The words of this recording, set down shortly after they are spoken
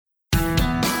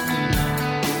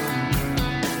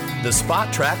The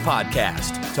Spot Track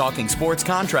Podcast, talking sports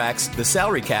contracts, the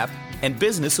salary cap, and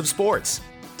business of sports.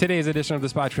 Today's edition of the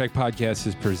Spot Track Podcast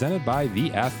is presented by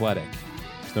The Athletic.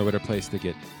 There's no better place to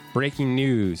get breaking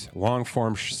news,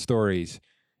 long-form stories,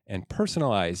 and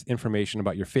personalized information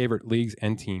about your favorite leagues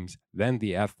and teams than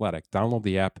The Athletic. Download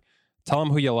the app, tell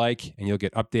them who you like, and you'll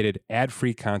get updated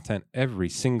ad-free content every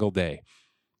single day.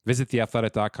 Visit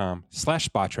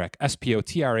theathletic.com/SpotTrack,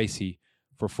 SPOTRAC,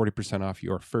 for 40% off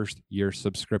your first year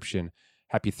subscription.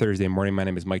 Happy Thursday morning. My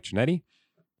name is Mike Giannetti.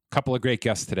 Couple of great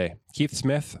guests today. Keith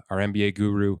Smith, our NBA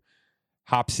guru,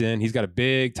 hops in. He's got a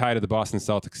big tie to the Boston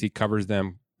Celtics. He covers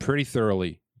them pretty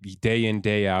thoroughly, day in,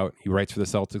 day out. He writes for the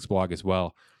Celtics blog as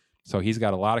well. So he's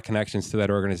got a lot of connections to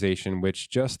that organization, which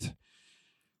just,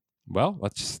 well,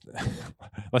 let's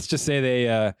just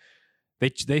say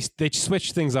they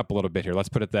switched things up a little bit here. Let's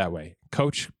put it that way.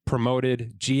 Coach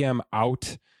promoted, GM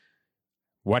out.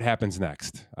 What happens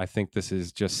next? I think this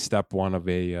is just step one of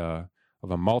a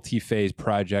multi-phase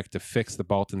project to fix the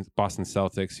Boston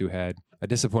Celtics, who had a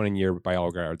disappointing year by all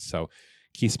regards. So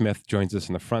Keith Smith joins us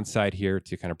on the front side here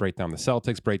to kind of break down the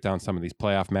Celtics, break down some of these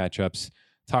playoff matchups,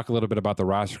 talk a little bit about the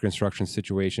roster construction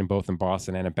situation, both in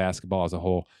Boston and in basketball as a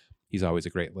whole. He's always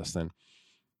a great listen.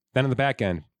 Then on the back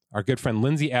end, our good friend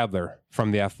Lindsey Adler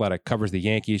from The Athletic covers the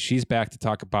Yankees. She's back to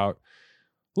talk about,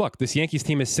 look, this Yankees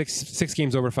team is six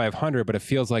games over 500, but it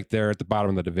feels like they're at the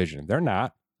bottom of the division. They're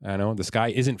not. I know the sky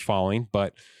isn't falling,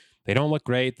 but they don't look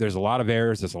great. There's a lot of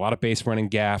errors. There's a lot of base running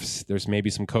gaffes. There's maybe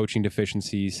some coaching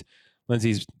deficiencies.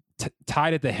 Lindsey's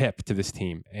tied at the hip to this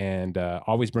team and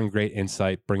always bring great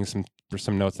insight, bring some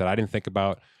notes that I didn't think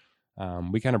about.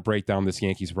 We kind of break down this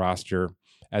Yankees roster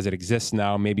as it exists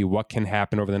now, maybe what can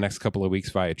happen over the next couple of weeks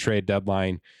via trade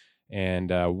deadline,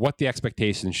 and what the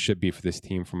expectations should be for this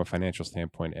team from a financial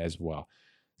standpoint as well.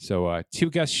 So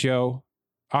two-guest show.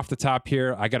 Off the top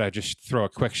here, I got to just throw a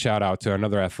quick shout-out to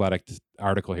another Athletic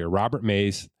article here. Robert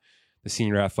Mays, the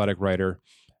senior athletic writer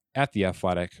at The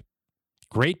Athletic.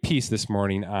 Great piece this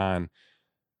morning on,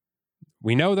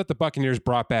 we know that the Buccaneers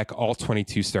brought back all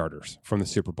 22 starters from the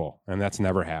Super Bowl, and that's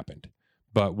never happened.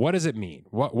 But what does it mean?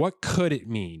 What could it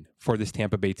mean for this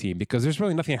Tampa Bay team? Because there's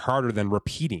really nothing harder than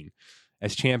repeating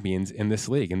as champions in this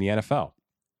league, in the NFL.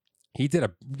 He did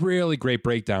a really great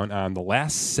breakdown on the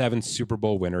last 7 Super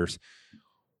Bowl winners,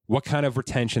 what kind of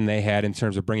retention they had in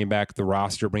terms of bringing back the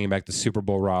roster, bringing back the Super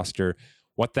Bowl roster,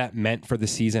 what that meant for the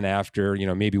season after,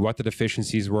 maybe what the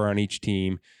deficiencies were on each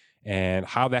team, and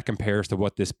how that compares to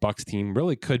what this Bucs team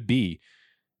really could be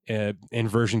in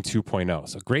version 2.0.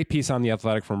 So great piece on The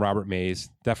Athletic from Robert Mays.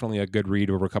 Definitely a good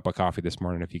read over a cup of coffee this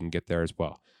morning if you can get there as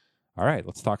well. All right,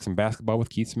 let's talk some basketball with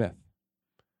Keith Smith.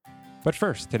 But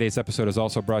first, today's episode is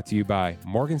also brought to you by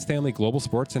Morgan Stanley Global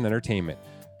Sports and Entertainment,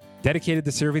 dedicated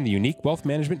to serving the unique wealth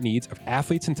management needs of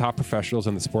athletes and top professionals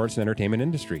in the sports and entertainment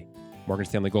industry. Morgan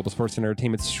Stanley Global Sports and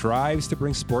Entertainment strives to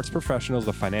bring sports professionals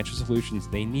the financial solutions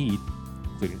they need,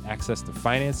 including access to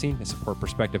financing to support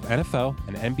prospective NFL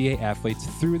and NBA athletes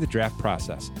through the draft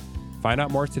process. Find out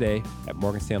more today at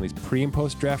Morgan Stanley's pre- and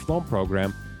post-draft loan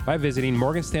program by visiting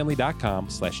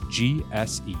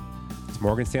morganstanley.com/GSE. It's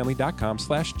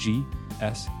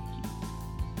morganstanley.com/GSE.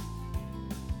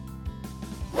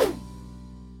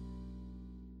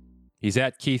 He's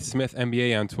at Keith Smith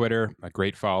NBA on Twitter. A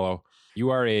great follow. You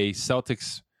are a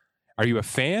Celtics. Are you a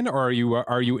fan, or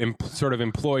are you sort of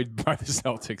employed by the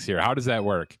Celtics here? How does that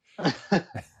work?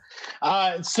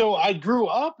 So I grew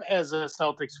up as a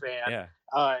Celtics fan. Yeah.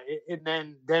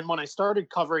 And then when I started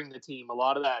covering the team, a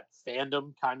lot of that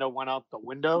fandom kind of went out the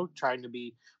window, trying to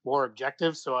be more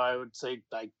objective. So I would say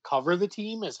I cover the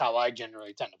team is how I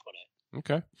generally tend to put it.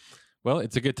 Okay. Well,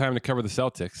 it's a good time to cover the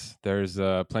Celtics. There's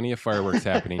plenty of fireworks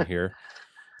happening here.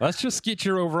 Let's just get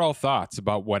your overall thoughts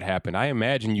about what happened. I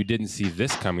imagine you didn't see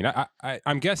this coming.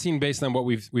 I'm guessing based on what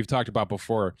we've talked about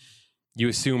before, you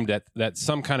assumed that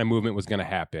some kind of movement was going to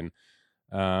happen.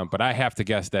 But I have to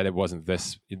guess that it wasn't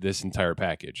this entire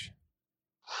package.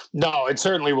 No, it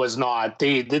certainly was not.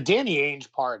 The Danny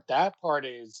Ainge part,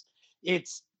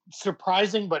 it's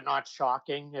surprising but not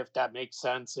shocking, if that makes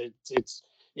sense.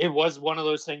 It was one of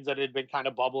those things that had been kind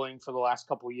of bubbling for the last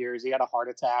couple of years. He had a heart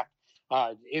attack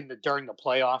during the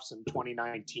playoffs in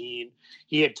 2019.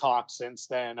 He had talked since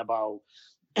then about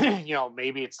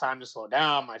maybe it's time to slow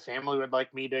down. My family would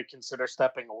like me to consider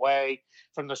stepping away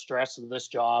from the stress of this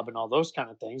job and all those kind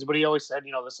of things. But he always said,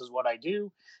 this is what I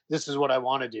do. This is what I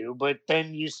want to do. But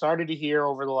then you started to hear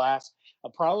over the last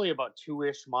probably about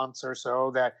 2-ish months or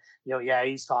so that,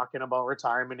 he's talking about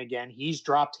retirement again. He's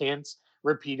dropped hints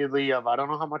repeatedly of, I don't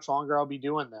know how much longer I'll be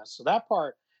doing this. So that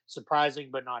part surprising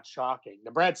but not shocking.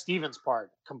 The Brad Stevens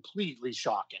part, completely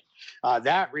shocking.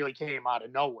 That really came out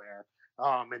of nowhere.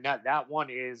 And that one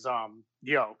is,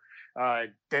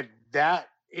 that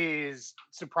is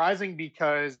surprising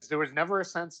because there was never a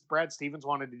sense Brad Stevens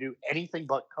wanted to do anything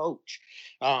but coach.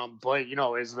 But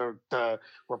as the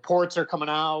reports are coming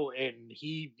out and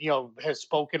he has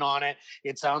spoken on it,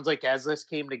 it sounds like as this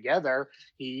came together,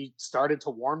 he started to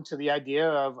warm to the idea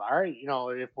of, all right,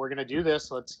 if we're going to do this,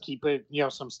 let's keep it,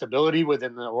 some stability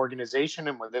within the organization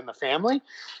and within the family,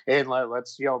 and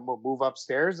let's move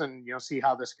upstairs and see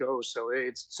how this goes. So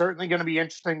it's certainly going to be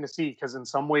interesting to see, because in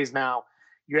some ways now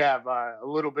you have a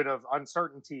little bit of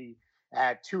uncertainty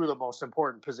at two of the most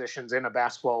important positions in a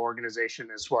basketball organization,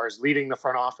 as far as leading the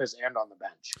front office and on the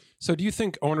bench. So do you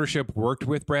think ownership worked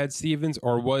with Brad Stevens,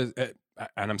 or was, and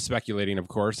I'm speculating, of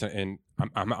course, and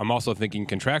I'm also thinking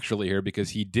contractually here,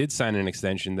 because he did sign an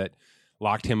extension that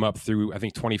locked him up through, I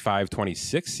think,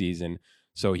 25-26 season.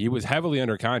 So he was heavily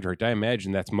under contract. I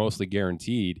imagine that's mostly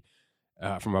guaranteed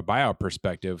from a buyout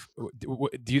perspective.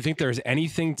 Do you think there's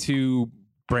anything to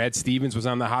Brad Stevens was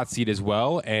on the hot seat as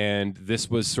well, and this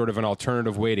was sort of an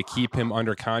alternative way to keep him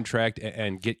under contract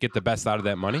and get the best out of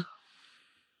that money?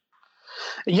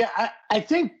 Yeah, I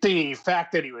think the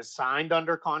fact that he was signed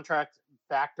under contract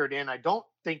factored in. I don't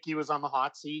think he was on the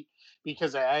hot seat,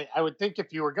 because I would think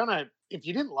if you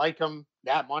didn't like him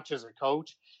that much as a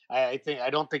coach, I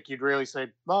don't think you'd really say,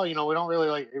 well, we don't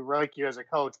really like you as a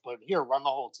coach, but here, run the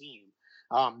whole team.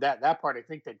 That part, I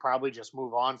think they'd probably just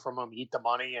move on from him, eat the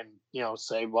money, and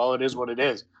say, well, it is what it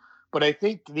is. But I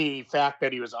think the fact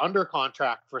that he was under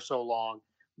contract for so long,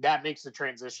 that makes the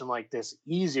transition like this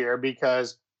easier,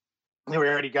 because we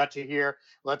already got you here.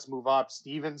 Let's move up.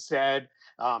 Stevens said,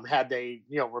 had they,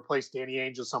 replaced Danny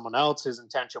Ainge with someone else, his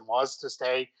intention was to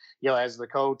stay, as the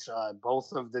coach.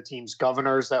 Both of the team's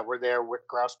governors that were there, Wick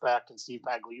Grousbeck and Steve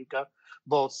Pagliuca,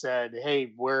 both said,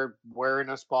 hey, we're in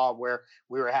a spot where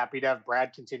we were happy to have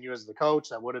Brad continue as the coach.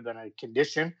 That would have been a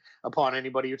condition upon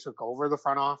anybody who took over the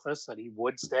front office, that he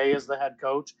would stay as the head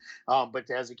coach. But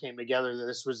as it came together,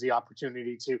 this was the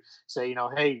opportunity to say,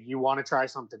 hey, you want to try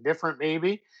something different,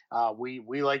 maybe.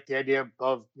 We like the idea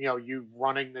of you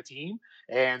running the team,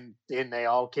 and they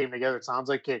all came together. It sounds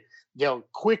like it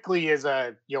quickly is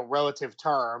a relative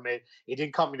term. It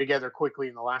didn't come together quickly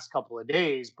in the last couple of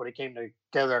days, but it came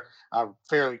together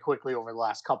fairly quickly over the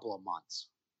last couple of months.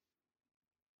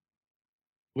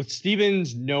 With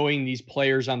Stevens knowing these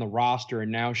players on the roster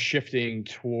and now shifting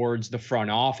towards the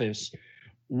front office,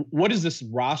 what is this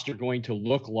roster going to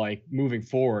look like moving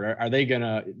forward?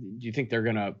 Do you think they're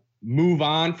gonna move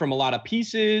on from a lot of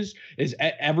pieces? Is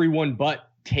everyone but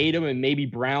Tatum and maybe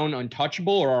Brown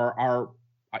untouchable, or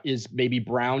is maybe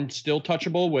Brown still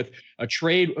touchable with a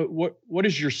trade? What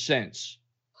is your sense?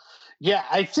 Yeah,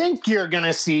 I think you're going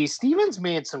to see Stevens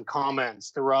made some comments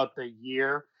throughout the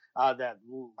year that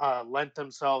lent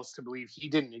themselves to believe he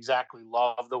didn't exactly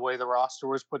love the way the roster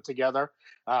was put together.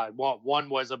 One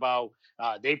was about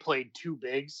they played two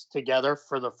bigs together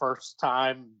for the first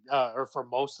time, or for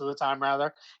most of the time,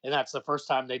 rather. And that's the first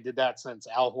time they did that since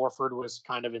Al Horford was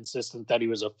kind of insistent that he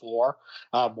was a 4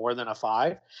 more than a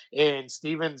 5. And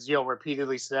Stevens,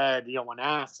 repeatedly said, when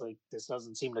asked, like, this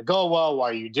doesn't seem to go well, why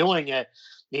are you doing it?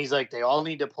 And he's like, they all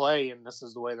need to play, and this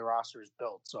is the way the roster is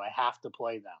built, so I have to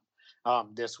play them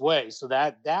this way. So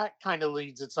that kind of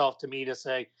leads itself to me to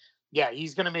say, yeah,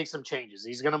 he's going to make some changes.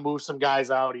 He's going to move some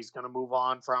guys out. He's going to move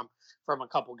on from a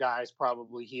couple guys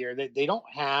probably here. They don't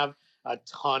have a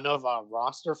ton of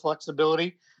roster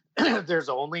flexibility. There's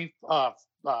only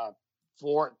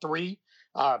 3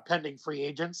 pending free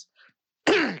agents.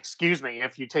 Excuse me,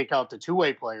 if you take out the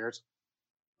two-way players.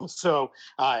 So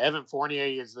Evan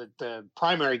Fournier is the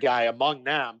primary guy among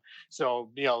them. So,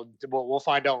 we'll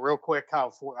find out real quick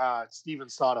how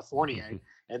Stevens thought of Fournier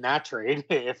in that trade,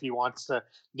 if he wants to,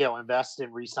 invest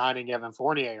in re-signing Evan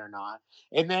Fournier or not.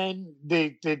 And then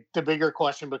the bigger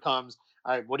question becomes,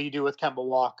 all right, what do you do with Kemba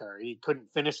Walker? He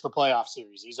couldn't finish the playoff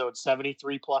series. He's owed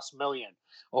 $73+ million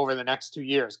over the next 2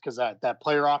 years, because that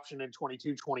player option in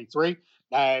 22-23,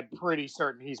 I'm pretty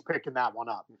certain he's picking that one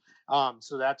up.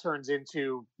 So that turns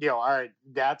into, all right,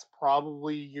 that's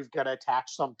probably, you've got to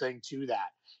attach something to that,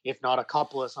 if not a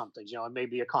couple of somethings. It may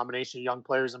be a combination of young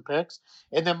players and picks.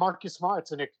 And then Marcus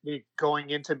Smart's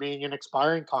going into being an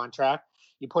expiring contract.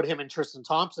 You put him and Tristan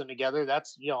Thompson together,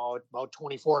 that's, about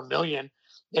 $24 million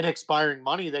in expiring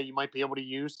money that you might be able to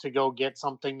use to go get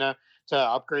something to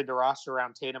upgrade the roster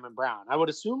around Tatum and Brown. I would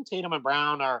assume Tatum and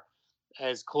Brown are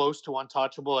as close to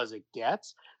untouchable as it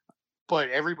gets. But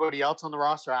everybody else on the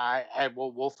roster,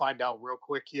 we'll find out real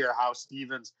quick here how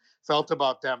Stevens felt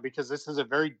about them, because this is a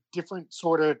very different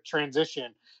sort of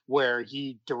transition where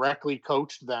he directly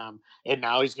coached them, and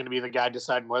now he's going to be the guy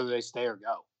deciding whether they stay or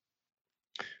go.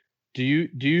 Do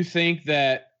you think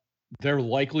that they're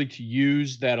likely to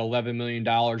use that $11 million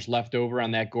left over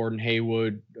on that Gordon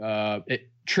Hayward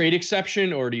trade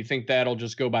exception, or do you think that'll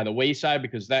just go by the wayside,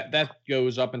 because that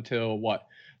goes up until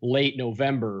late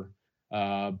November?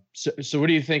 So what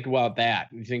do you think about that?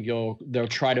 Do you think they'll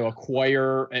try to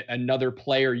acquire another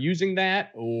player using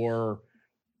that, or?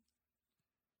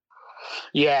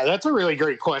 Yeah, that's a really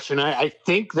great question. I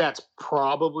think that's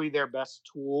probably their best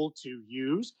tool to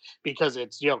use, because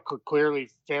it's, clearly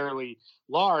fairly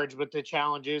large, but the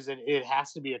challenge is it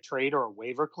has to be a trade or a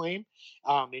waiver claim.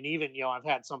 And even, I've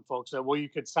had some folks say, well, you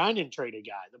could sign and trade a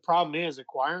guy. The problem is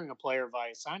acquiring a player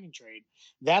via sign and trade,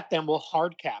 that then will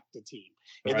hard cap the team.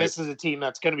 And This is a team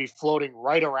that's going to be floating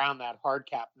right around that hard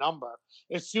cap number,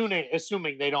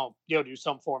 assuming they don't, do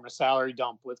some form of salary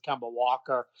dump with Kemba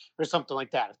Walker or something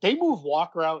like that. If they move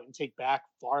Walker out and take back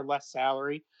far less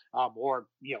salary, or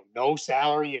no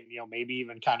salary, and maybe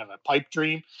even kind of a pipe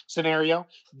dream scenario,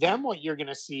 then what you're going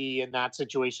to see in that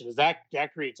situation is that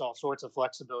creates all sorts of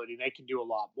flexibility. They can do a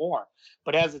lot more.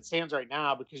 But as it stands right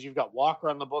now, because you've got Walker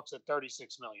on the books at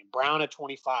 $36 million, Brown at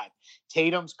 $25,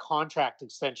 Tatum's contract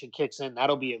extension kicks in,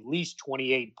 that'll be at least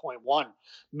 $28.1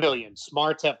 million.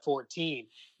 Smart's at $14.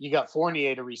 You got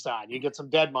Fournier to resign. You get some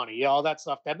dead money, all that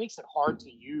stuff. That makes it hard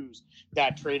to use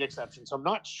that trade exception. So I'm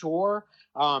not sure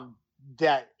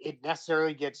that it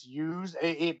necessarily gets used.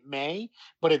 It may,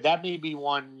 but that may be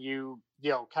one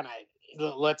kind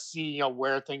of let's see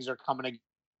where things are coming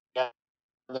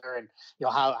together, and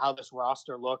how this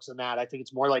roster looks, and that I think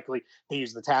it's more likely they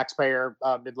use the taxpayer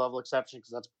mid-level exception,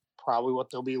 because that's probably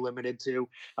what they'll be limited to,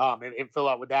 and fill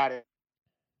out with that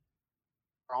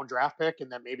own draft pick,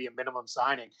 and then maybe a minimum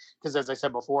signing, because as I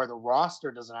said before, the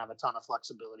roster doesn't have a ton of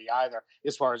flexibility either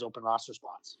as far as open roster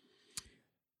spots.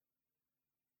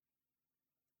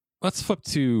 Let's flip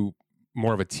to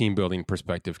more of a team building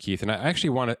perspective, Keith. And I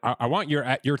actually want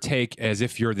your take as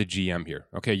if you're the GM here.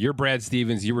 Okay, you're Brad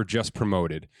Stevens. You were just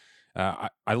promoted.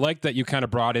 I like that you kind of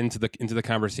brought into the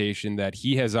conversation that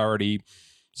he has already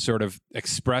sort of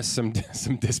expressed some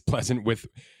displeasure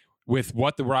with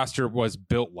what the roster was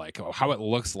built like, how it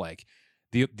looks like.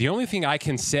 The only thing I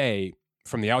can say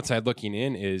from the outside looking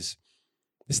in is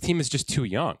this team is just too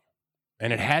young.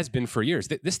 And it has been for years.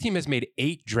 This team has made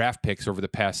 8 draft picks over the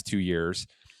past 2 years,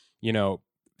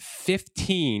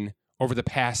 15 over the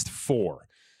past 4.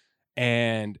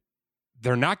 And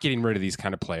they're not getting rid of these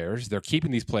kind of players. They're keeping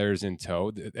these players in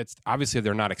tow. It's obviously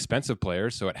they're not expensive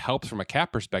players, so it helps from a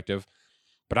cap perspective.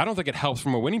 But I don't think it helps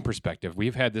from a winning perspective.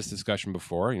 We've had this discussion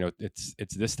before. It's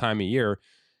this time of year.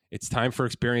 It's time for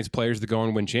experienced players to go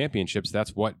and win championships.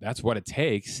 That's what it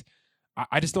takes.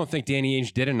 I just don't think Danny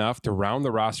Ainge did enough to round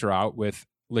the roster out with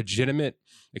legitimate,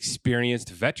 experienced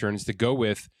veterans to go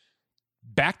with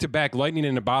back-to-back lightning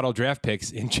in a bottle draft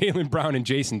picks in Jaylen Brown and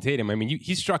Jason Tatum. I mean,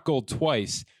 he struck gold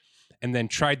twice and then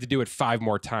tried to do it 5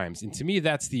 more times. And to me,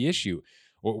 that's the issue.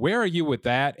 Where are you with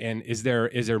that? And is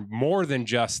there more than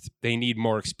just they need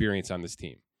more experience on this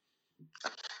team?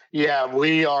 Yeah,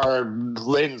 we are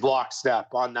in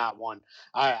lockstep on that one.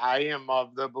 I am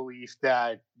of the belief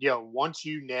that, once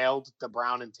you nailed the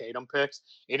Brown and Tatum picks,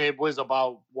 and it was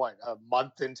about, a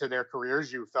month into their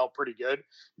careers, you felt pretty good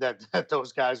that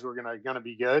those guys were gonna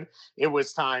be good. It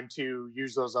was time to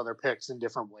use those other picks in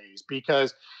different ways,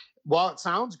 because while it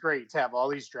sounds great to have all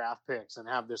these draft picks and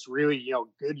have this really,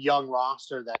 good young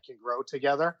roster that can grow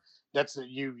together, that's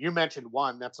you mentioned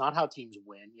one. That's not how teams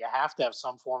win. You have to have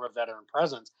some form of veteran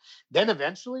presence. Then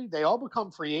eventually they all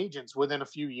become free agents within a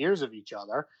few years of each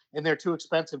other, and they're too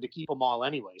expensive to keep them all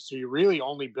anyway. So you're really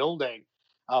only building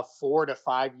a 4 to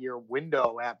 5 year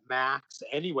window at max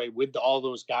anyway with all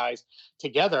those guys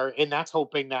together. And that's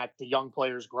hoping that the young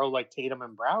players grow like Tatum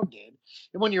and Brown did.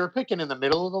 And when you were picking in the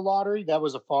middle of the lottery, that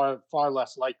was a far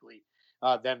less likely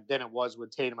than it was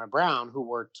with Tatum and Brown, who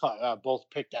were both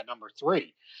picked at number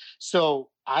 3. So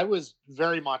I was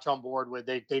very much on board with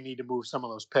they need to move some of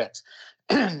those picks.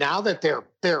 Now that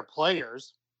they're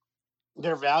players,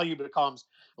 their value becomes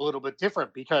a little bit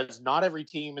different, because not every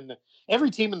team in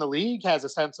the league has a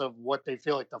sense of what they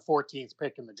feel like the 14th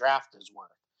pick in the draft is worth.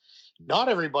 Not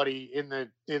everybody in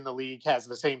the league has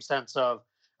the same sense of,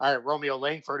 all right, Romeo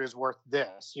Langford is worth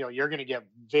this. You're going to get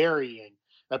varying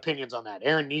opinions on that.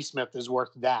 Aaron Nesmith is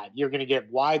worth that. You're going to get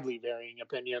widely varying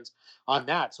opinions on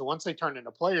that. So once they turn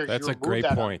into players, that's a great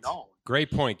point.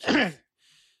 Great point, Keith.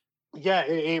 Yeah,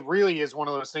 it really is one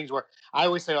of those things where I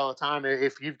always say all the time,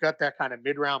 if you've got that kind of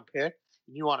mid-round pick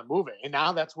and you want to move it. And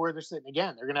now that's where they're sitting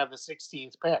again. They're going to have the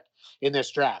 16th pick in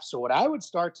this draft. So what I would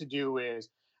start to do is,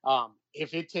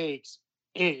 if it takes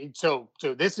so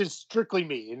this is strictly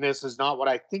me, and this is not what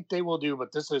I think they will do,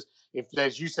 but this is, if,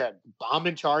 as you said, I'm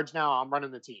in charge now, I'm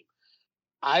running the team.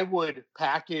 I would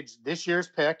package this year's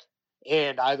pick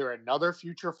and either another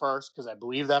future first, because I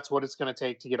believe that's what it's going to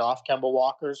take to get off Kemba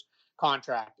Walker's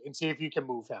contract, and see if you can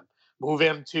move him. Move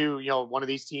him to, one of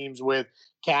these teams with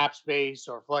cap space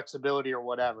or flexibility or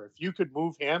whatever. If you could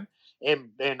move him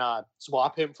and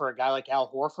swap him for a guy like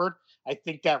Al Horford, I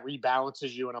think that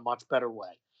rebalances you in a much better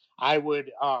way. I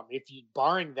would, if you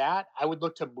barring that, I would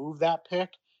look to move that pick,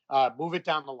 move it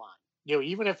down the line.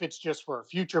 Even if it's just for a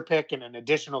future pick and an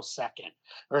additional second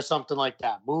or something like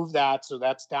that, move that so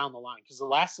that's down the line. Because the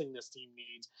last thing this team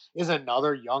needs is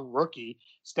another young rookie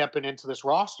stepping into this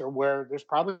roster where there's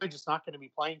probably just not going to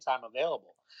be playing time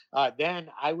available.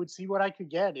 Then I would see what I could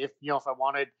get if I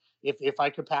wanted. If I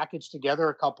could package together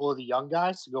a couple of the young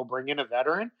guys to go bring in a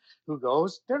veteran who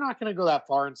goes, they're not going to go that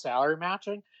far in salary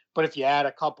matching. But if you add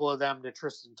a couple of them to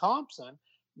Tristan Thompson,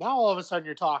 now all of a sudden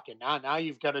you're talking. Now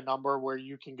you've got a number where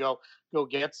you can go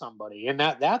get somebody. And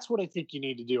that's what I think you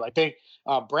need to do. I think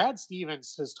Brad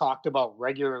Stevens has talked about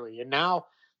regularly. And now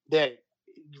that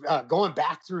going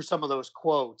back through some of those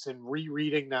quotes and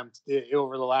rereading them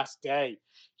over the last day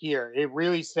here, it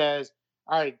really says,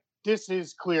 all right, this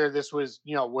is clear. This was,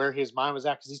 where his mind was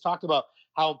at, because he's talked about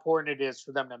how important it is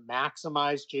for them to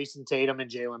maximize Jason Tatum and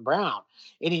Jaylen Brown.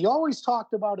 And he always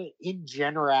talked about it in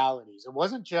generalities. It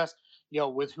wasn't just,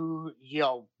 with who,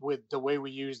 with the way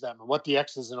we use them and what the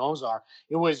X's and O's are.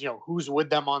 It was, who's with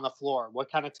them on the floor,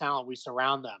 what kind of talent we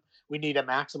surround them. We need to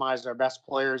maximize our best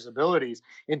players' abilities.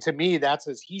 And to me, that's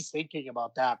as he's thinking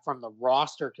about that from the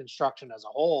roster construction as a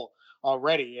whole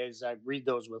already, as I read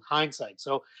those with hindsight.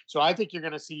 So I think you're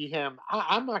going to see him.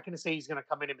 I'm not going to say he's going to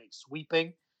come in and make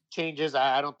sweeping changes.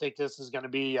 I don't think this is going to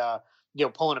be,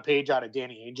 pulling a page out of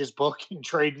Danny Ainge's book and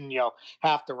trading,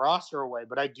 half the roster away.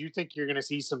 But I do think you're going to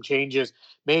see some changes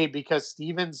made, because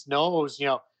Stevens knows,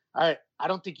 all right, I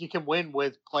don't think you can win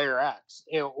with player X,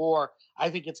 or I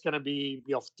think it's going to be,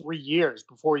 3 years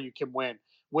before you can win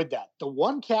with that. The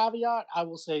one caveat I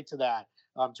will say to that,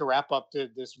 to wrap up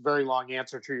this very long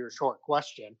answer to your short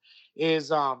question,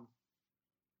 is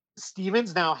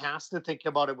Stevens now has to think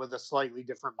about it with a slightly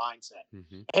different mindset.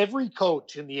 Mm-hmm. Every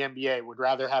coach in the NBA would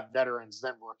rather have veterans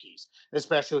than rookies,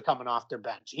 especially coming off their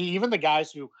bench. Even the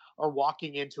guys who are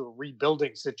walking into a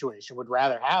rebuilding situation would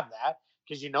rather have that,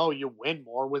 because you win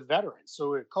more with veterans.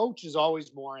 So a coach is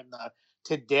always more in the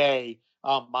today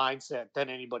mindset than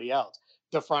anybody else.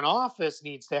 The front office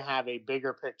needs to have a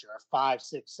bigger picture, a 5,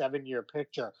 6, 7 year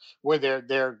picture where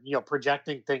they're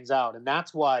projecting things out. And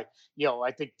that's why,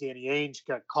 I think Danny Ainge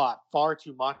got caught far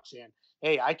too much in,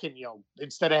 hey, I can,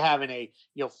 instead of having a,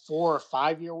 4 or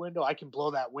 5 year window, I can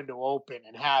blow that window open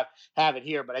and have it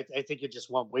here. But I think it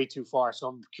just went way too far. So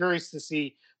I'm curious to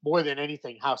see more than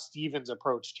anything how Stevens'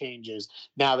 approach changes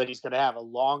now that he's going to have a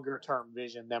longer term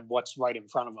vision than what's right in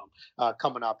front of him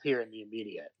coming up here in the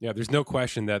immediate. Yeah, there's no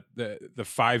question that the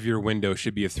 5 year window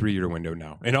should be a 3 year window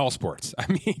now in all sports. I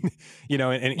mean,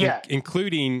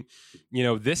 including,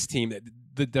 this team.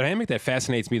 The dynamic that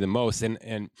fascinates me the most,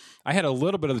 and I had a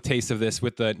little bit of the taste of this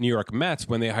with the New York Mets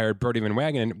when they hired Bertie Van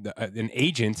Wagen, an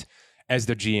agent, as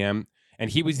the GM, and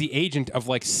he was the agent of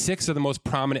like 6 of the most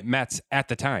prominent Mets at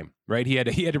the time, right? He had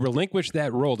to relinquish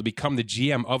that role to become the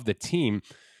GM of the team.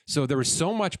 So there was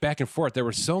so much back and forth. There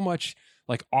was so much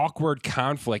like awkward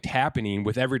conflict happening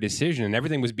with every decision, and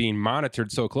everything was being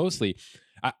monitored so closely.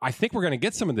 I think we're going to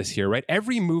get some of this here, right?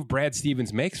 Every move Brad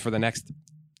Stevens makes for the next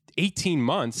 18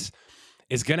 months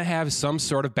is going to have some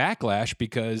sort of backlash,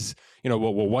 because,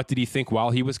 what did he think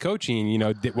while he was coaching?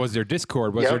 Was there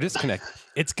discord? Was there disconnect?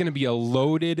 It's going to be a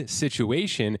loaded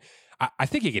situation. I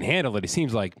think he can handle it. He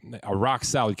seems like a rock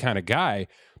solid kind of guy,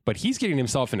 but he's getting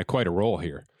himself into quite a role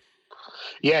here.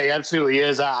 Yeah, he absolutely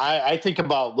is. I think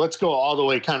about, let's go all the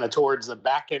way kind of towards the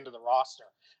back end of the roster.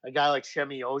 A guy like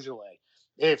Shemi Ojale,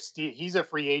 he's a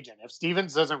free agent. If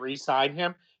Stevens doesn't re-sign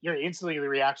him, instantly the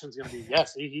reaction is going to be,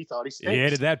 yes, he thought he stinks. He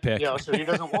hated that pick. So he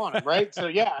doesn't want him, right?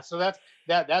 So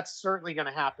that's certainly going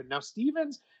to happen. Now,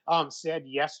 Stevens said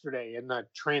yesterday in the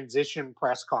transition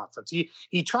press conference,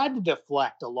 he tried to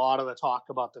deflect a lot of the talk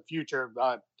about the future,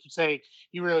 saying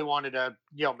he really wanted to,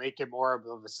 make it more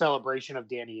of a celebration of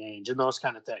Danny Ainge and those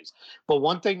kind of things. But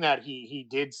one thing that he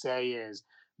did say is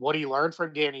what he learned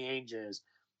from Danny Ainge is,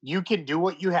 you can do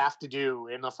what you have to do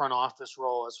in the front office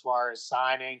role as far as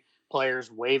signing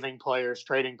players, waiving players,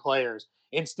 trading players.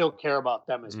 and still care about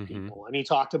them as people. And he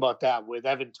talked about that with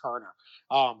Evan Turner,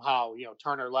 how,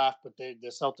 Turner left, but the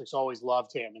Celtics always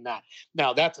loved him. And that,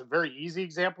 now that's a very easy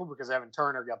example because Evan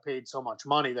Turner got paid so much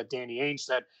money that Danny Ainge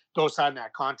said, go sign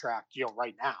that contract,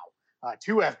 right now.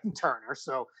 To Evan Turner,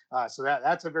 so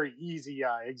that's a very easy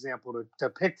example to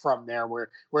pick from there, where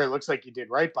it looks like you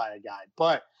did right by a guy.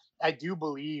 But I do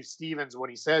believe Stevens when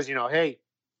he says, hey,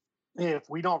 if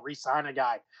we don't re-sign a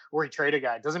guy or we trade a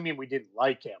guy, it doesn't mean we didn't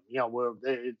like him.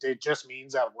 It just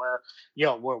means that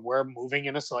we're moving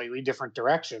in a slightly different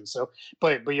direction. So,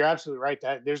 but you're absolutely right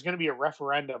that there's going to be a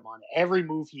referendum on every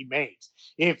move he makes.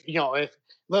 If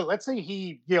let's say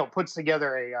he puts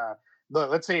together a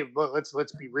let's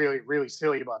be really, really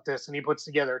silly about this, and he puts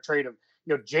together a trade of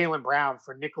Jaylen Brown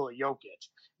for Nikola Jokic.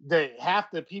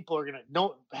 Half the people are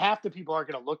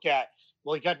gonna look at,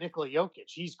 well, he got Nikola Jokic,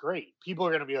 he's great. People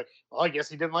are gonna be like, well, I guess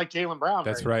he didn't like Jaylen Brown.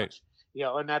 That's right.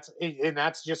 Much. And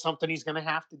that's just something he's gonna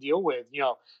have to deal with,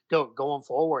 going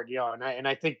forward. And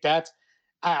I think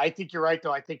I think you're right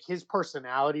though. I think his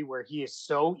personality, where he is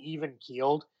so even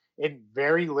keeled and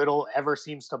very little ever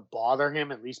seems to bother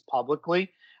him, at least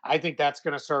publicly, I think that's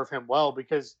going to serve him well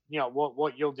because,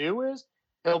 what you'll do is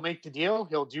he'll make the deal.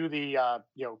 He'll do the,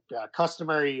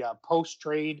 customary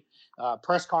post-trade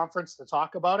press conference to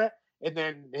talk about it. And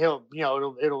then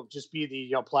it'll just be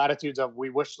the, platitudes of we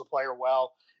wish the player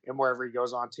well and wherever he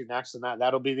goes on to next. And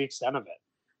that'll be the extent of it.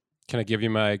 Can I give you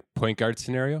my point guard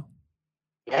scenario?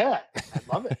 Yeah, I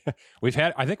love it.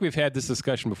 I think we've had this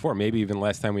discussion before, maybe even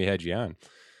last time we had you on.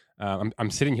 I'm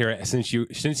sitting here since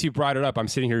you brought it up. I'm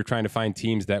sitting here trying to find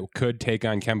teams that could take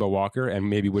on Kemba Walker and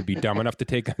maybe would be dumb enough to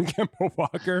take on Kemba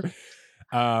Walker.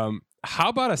 How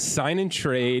about a sign and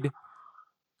trade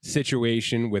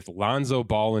situation with Lonzo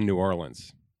Ball in New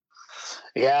Orleans?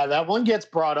 Yeah, that one gets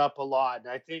brought up a lot, and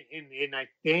I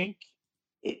think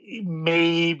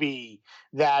maybe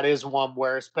that is one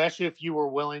where, especially if you were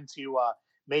willing to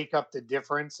make up the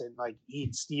difference and like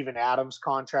eat Steven Adams'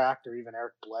 contract or even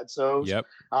Eric Bledsoe's. Yep.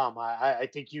 I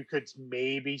think you could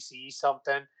maybe see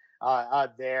something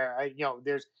there.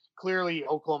 There's clearly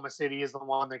Oklahoma City is the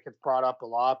one that gets brought up a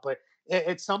lot, but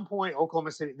at some point,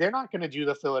 Oklahoma City, they're not going to do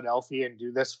the Philadelphia and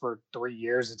do this for 3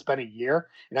 years. It's been a year,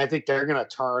 and I think they're going to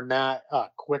turn that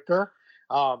quicker.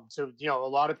 So a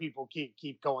lot of people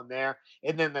keep going there,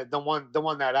 and then the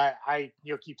one that I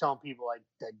keep telling people, I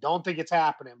don't think it's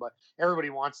happening, but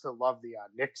everybody wants to love the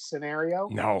Knicks scenario.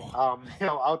 No,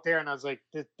 out there, and I was like,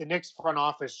 the Knicks front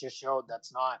office just showed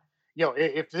that's not.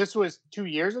 If this was 2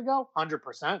 years ago,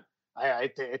 100%.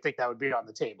 I think that would be on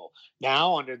the table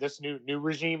now under this new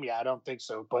regime. Yeah, I don't think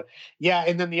so, but yeah.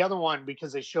 And then the other one,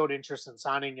 because they showed interest in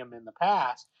signing him in the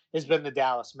past, has been the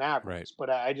Dallas Mavericks. Right. But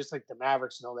I just think the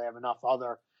Mavericks know they have enough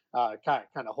other kind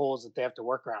of holes that they have to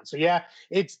work around. So yeah,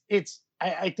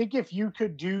 I think if you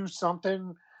could do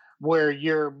something where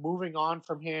you're moving on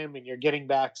from him and you're getting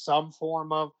back some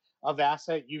form of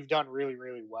asset, you've done really,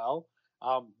 really well.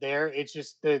 There, it's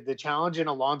just the challenge in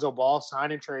Alonzo Ball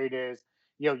sign and trade is,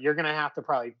 you're going to have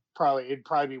to it'd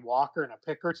probably be Walker and a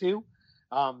pick or two,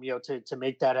 to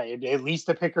make that at least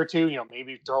a pick or two,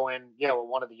 maybe throw in,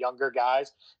 one of the younger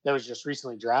guys that was just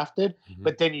recently drafted,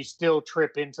 but then you still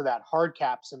trip into that hard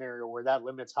cap scenario where that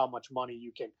limits how much money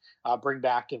you can bring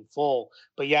back in full.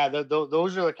 But yeah,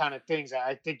 those are the kind of things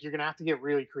I think you're going to have to get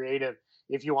really creative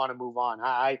if you want to move on.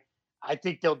 I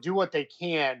think they'll do what they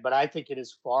can, but I think it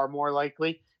is far more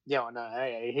likely. And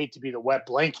I hate to be the wet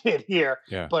blanket here,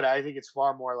 but I think it's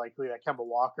far more likely that Kemba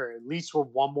Walker, at least for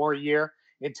one more year,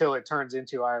 until it turns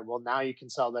into, all right, well, now you can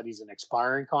sell that he's an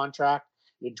expiring contract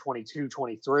in 22,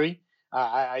 23.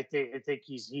 I think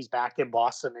he's back in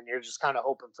Boston, and you're just kind of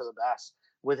hoping for the best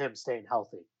with him staying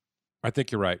healthy. I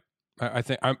think you're right. I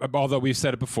think, although we've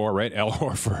said it before, right? Al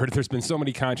Horford. There's been so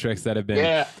many contracts that have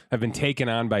been taken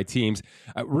on by teams.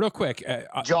 Real quick,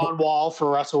 John Wall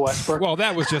for Russell Westbrook. Well,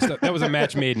 that was a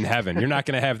match made in heaven. You're not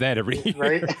going to have that every year,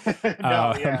 right?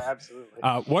 No, yeah, absolutely.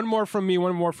 One more from me,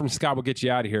 one more from Scott. We'll get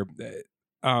you out of here.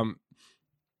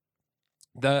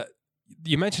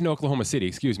 You mentioned Oklahoma City.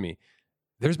 Excuse me.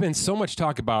 There's been so much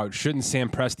talk about shouldn't Sam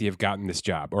Presti have gotten this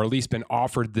job, or at least been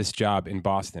offered this job in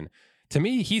Boston. To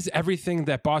me, he's everything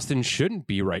that Boston shouldn't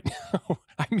be right now.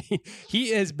 I mean,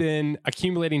 he has been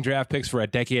accumulating draft picks for a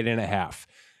decade and a half.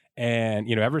 And,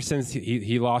 ever since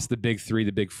he lost the big three,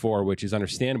 the big four, which is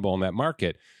understandable in that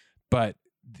market. But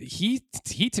he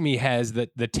to me has the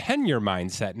 10-year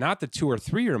mindset, not the 2 or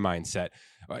 3 year mindset.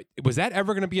 Was that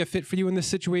ever going to be a fit for you in this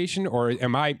situation? Or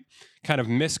am I kind of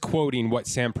misquoting what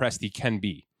Sam Presti can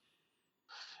be?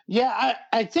 Yeah,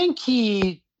 I think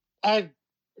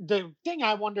the thing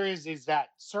I wonder is that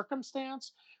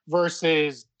circumstance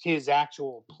versus his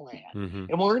actual plan. Mm-hmm.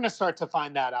 And we're going to start to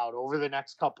find that out over the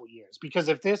next couple years, because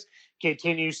if this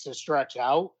continues to stretch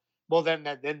out, well, then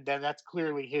that's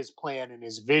clearly his plan, and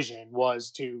his vision was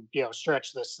to,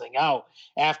 stretch this thing out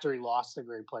after he lost the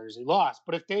great players he lost.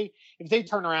 But if they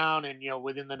turn around and,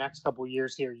 within the next couple of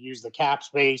years here, use the cap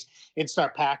space and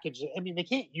start packaging, I mean, they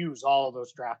can't use all of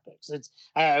those draft picks.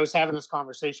 I was having this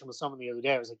conversation with someone the other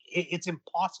day. I was like, it's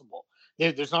impossible.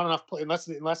 There's not enough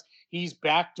unless he's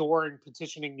backdooring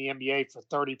petitioning the NBA for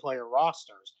 30-player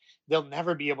rosters. They'll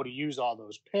never be able to use all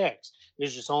those picks.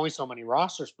 There's just only so many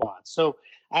roster spots. So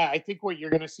I think what you're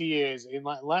going to see is,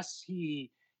 unless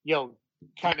he,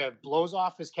 kind of blows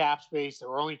off his cap space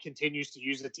or only continues to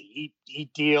use it to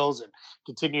eat deals and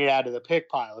continue to add to the pick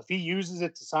pile. If he uses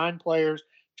it to sign players,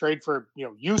 trade for,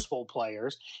 useful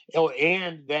players,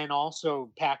 and then also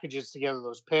packages together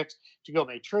those picks to go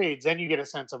make trades, then you get a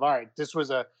sense of, all right, this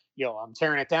was I'm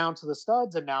tearing it down to the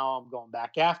studs and now I'm going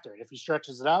back after it. If he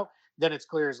stretches it out, then it's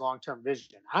clear his long-term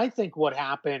vision. I think what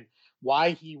happened,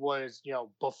 why he was,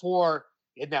 before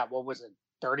in that, what was it,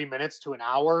 30 minutes to an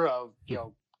hour of,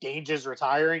 Dange's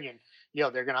retiring and,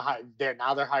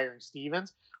 they're hiring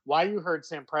Stevens. Why you heard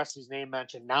Sam Presti's name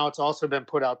mentioned, now it's also been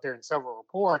put out there in several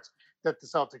reports that the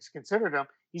Celtics considered him.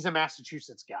 He's a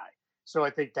Massachusetts guy. So I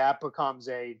think that becomes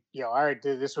all right,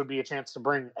 this would be a chance to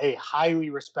bring a highly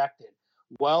respected,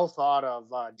 well thought of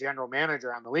general manager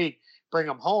around the league, bring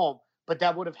him home. But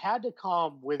that would have had to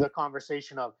come with a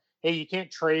conversation of, hey, you can't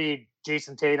trade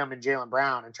Jason Tatum and Jaylen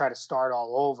Brown and try to start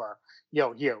all over.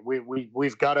 Here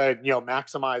we've got to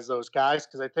maximize those guys,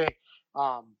 because I think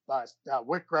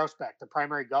Wick Grousbeck, the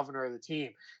primary governor of the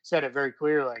team, said it very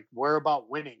clearly. Like, we're about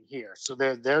winning here, so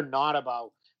they're not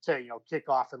about to kick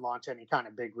off and launch any kind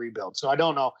of big rebuild. So I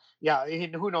don't know. Yeah,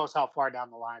 who knows how far down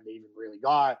the line they even really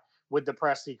got with the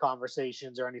Presti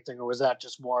conversations or anything, or was that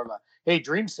just more of a, hey,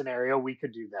 dream scenario, we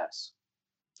could do this?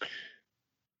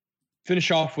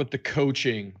 Finish off with the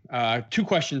coaching. Two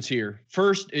questions here.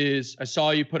 First is, I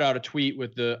saw you put out a tweet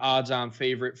with the odds-on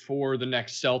favorite for the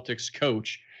next Celtics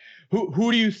coach.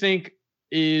 Who do you think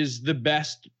is the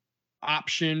best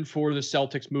option for the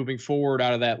Celtics moving forward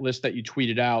out of that list that you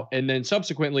tweeted out? And then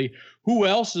subsequently, who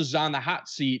else is on the hot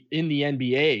seat in the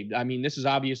NBA? I mean, this is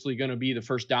obviously going to be the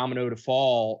first domino to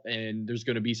fall, and there's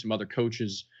going to be some other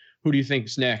coaches. Who do you think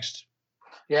is next?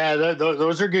 Yeah,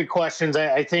 those are good questions.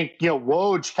 I think,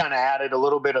 Woj kind of added a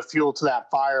little bit of fuel to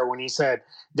that fire when he said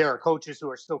there are coaches who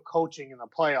are still coaching in the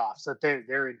playoffs that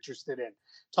they're interested in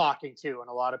talking to. And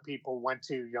a lot of people went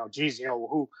to,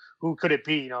 who could it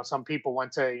be? Some people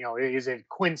went to, is it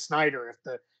Quinn Snyder if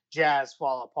the Jazz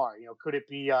fall apart? Could it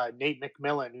be Nate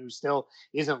McMillan, who still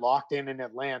isn't locked in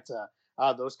Atlanta?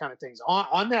 Those kind of things.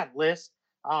 On that list,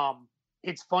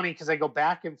 it's funny because I go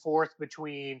back and forth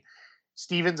between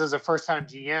Stevens as a first-time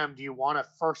GM. Do you want a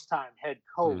first-time head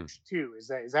coach too? Is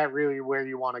that really where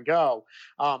you want to go?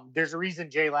 There's a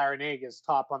reason Jay Larranaga is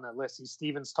top on that list. He's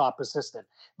Stevens' top assistant.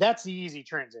 That's the easy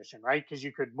transition, right? Because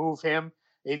you could move him.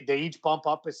 They each bump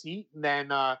up a seat, and then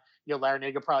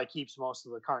Larranaga probably keeps most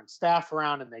of the current staff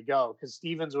around, and they go. Because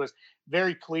Stevens was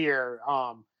very clear.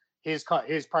 His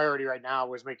priority right now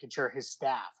was making sure his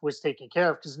staff was taken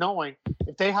care of. Because knowing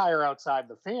if they hire outside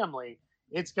the family,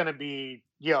 it's going to be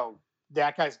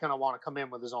that guy's going to want to come in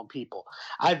with his own people.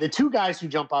 The two guys who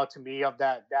jump out to me of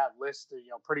that list,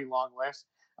 pretty long list,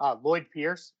 Lloyd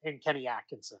Pierce and Kenny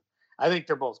Atkinson. I think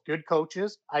they're both good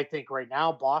coaches. I think right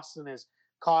now Boston is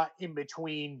caught in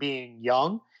between being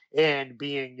young and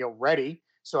being ready.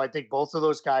 So I think both of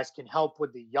those guys can help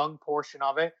with the young portion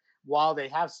of it, while they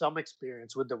have some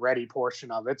experience with the ready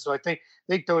portion of it. So I think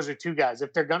those are two guys.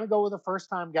 If they're going to go with a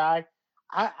first-time guy,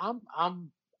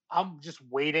 I'm just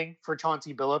waiting for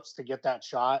Chauncey Billups to get that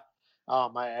shot.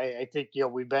 I think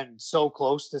we've been so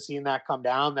close to seeing that come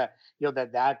down that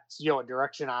that's a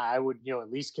direction I would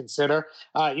at least consider.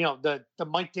 The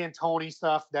Mike D'Antoni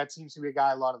stuff, that seems to be a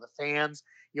guy a lot of the fans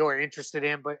are interested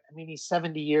in, but I mean, he's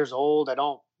 70 years old. I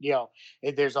don't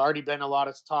there's already been a lot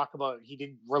of talk about he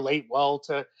didn't relate well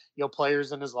to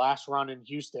players in his last run in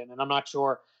Houston, and I'm not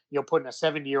sure putting a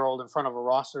 70-year-old in front of a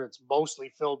roster that's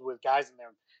mostly filled with guys in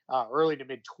their early to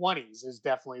mid 20s is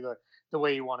definitely the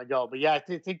way you want to go. But yeah, I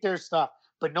think there's stuff.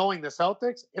 But knowing the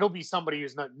Celtics, it'll be somebody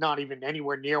who's not even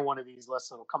anywhere near one of these lists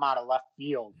that'll come out of left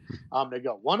field to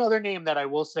go. One other name that I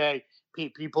will say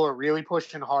people are really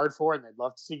pushing hard for, and they'd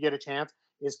love to see get a chance,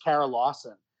 is Kara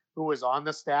Lawson, who was on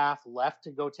the staff, left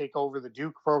to go take over the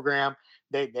Duke program.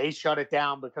 They shut it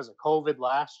down because of COVID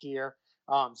last year.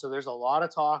 So there's a lot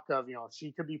of talk of,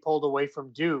 she could be pulled away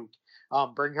from Duke.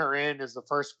 Bring her in as the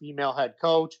first female head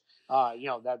coach.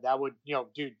 That would,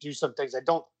 do some things. I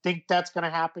don't think that's going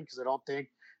to happen, because I don't think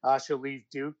she'll leave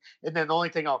Duke. And then the only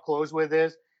thing I'll close with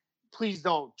is, please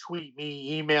don't tweet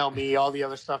me, email me, all the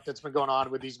other stuff that's been going on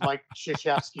with these Mike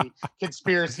Krzyzewski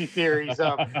conspiracy theories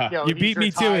of, you beat me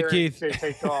to it, Keith. To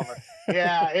take over.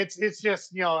 Yeah, it's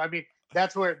just, I mean,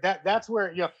 that's where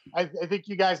I think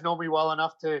you guys know me well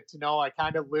enough to know I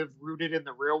kind of live rooted in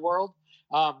the real world.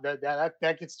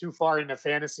 That gets too far into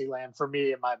fantasy land for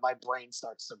me, and my brain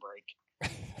starts to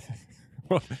break.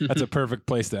 Well, that's a perfect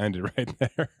place to end it right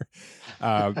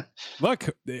there. Look,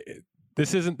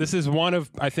 this is one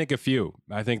of, I think, a few.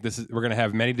 I think we're going to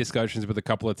have many discussions with a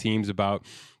couple of teams about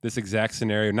this exact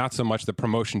scenario. Not so much the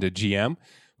promotion to GM,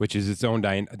 which is its own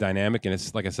dynamic, and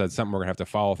it's, like I said, something we're going to have to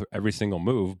follow through every single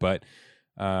move. But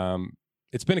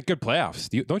it's been a good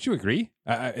playoffs. Don't you agree?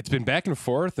 It's been back and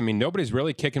forth. I mean, nobody's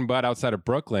really kicking butt outside of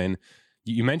Brooklyn.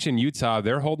 You mentioned Utah;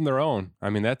 they're holding their own. I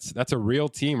mean, that's a real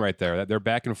team right there. They're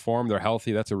back in form. They're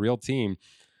healthy. That's a real team.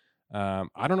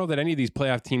 I don't know that any of these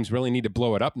playoff teams really need to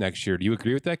blow it up next year. Do you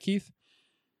agree with that, Keith?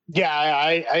 Yeah,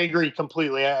 I agree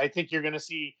completely. I think you're going to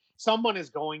see someone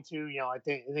is going to. I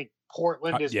think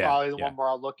Portland is probably the one we're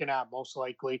all looking at most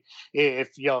likely.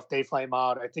 If they flame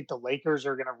out, I think the Lakers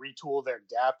are going to retool their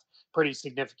depth pretty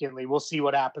significantly. We'll see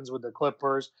what happens with the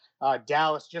Clippers.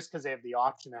 Dallas, just because they have the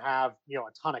option to have a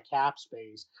ton of cap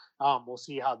space, we'll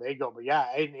see how they go. But yeah,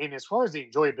 and as far as the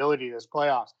enjoyability of this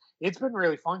playoffs, it's been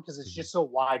really fun because it's just so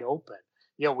wide open.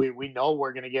 We know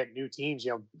we're going to get new teams.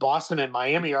 Boston and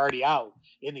Miami are already out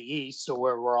in the East, so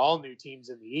we're all new teams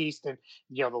in the East. And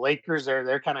the Lakers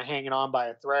they're kind of hanging on by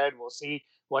a thread. We'll see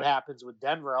what happens with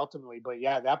Denver ultimately. But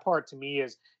yeah, that part to me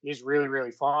is really,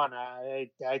 really fun. I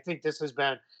think this has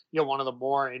been one of the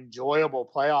more enjoyable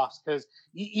playoffs because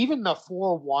even the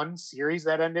 4-1 series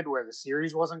that ended where the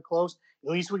series wasn't close,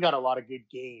 at least we got a lot of good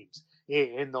games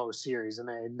in those series.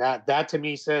 And that to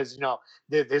me says,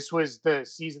 this was the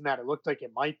season that it looked like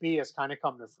it might be, has kind of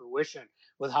come to fruition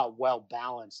with how well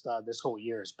balanced this whole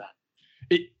year has been.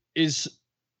 It is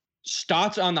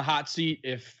Stotts on the hot seat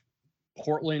if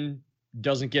Portland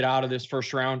doesn't get out of this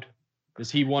first round.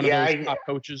 Is he one of those top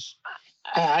coaches?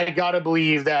 I got to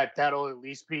believe that that'll at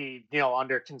least be,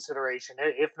 under consideration.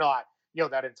 If not,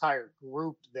 that entire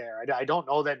group there. I don't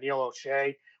know that Neil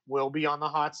O'Shea will be on the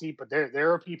hot seat, but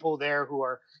there are people there who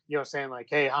are, saying like,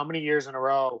 hey, how many years in a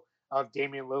row of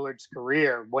Damian Lillard's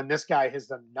career when this guy has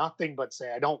done nothing but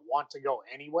say, I don't want to go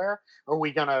anywhere? Or are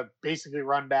we going to basically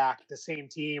run back the same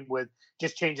team with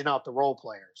just changing out the role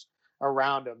players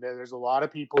around him? There's a lot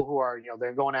of people who are,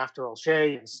 they're going after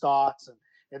O'Shea and Stotts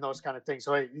and those kind of things.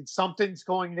 So something's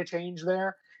going to change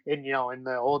there. And, and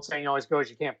the old saying always goes,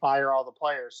 you can't fire all the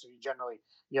players. So you generally,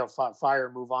 fire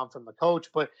and move on from the coach.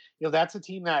 But, that's a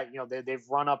team that, they've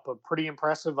run up a pretty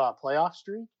impressive playoff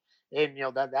streak. And,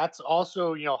 that's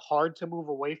also, hard to move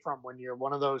away from when you're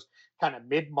one of those kind of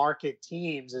mid-market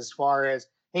teams as far as,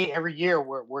 hey, every year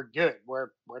we're good. We're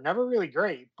never really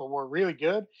great, but we're really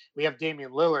good. We have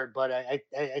Damian Lillard. But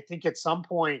I think at some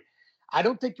point, I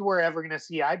don't think we're ever going to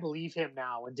see, I believe him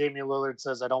now when Damian Lillard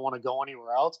says, I don't want to go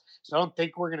anywhere else. So I don't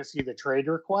think we're going to see the trade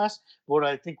request. But what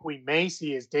I think we may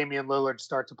see is Damian Lillard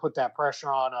start to put that pressure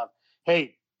on of,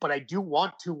 hey, but I do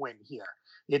want to win here.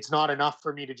 It's not enough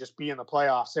for me to just be in the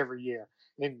playoffs every year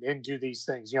and do these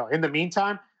things. In the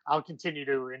meantime, I'll continue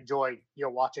to enjoy,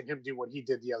 watching him do what he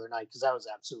did the other night because that was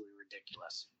absolutely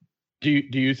ridiculous.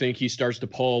 Do you think he starts to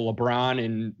pull LeBron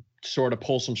and sort of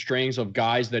pull some strings of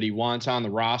guys that he wants on the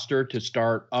roster to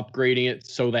start upgrading it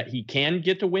so that he can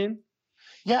get to win?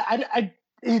 Yeah,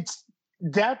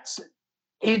 that's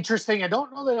interesting. I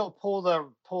don't know that he'll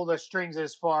pull the strings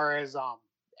as far as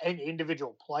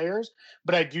individual players,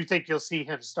 but I do think you'll see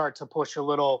him start to push a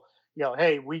little.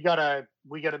 Hey, we gotta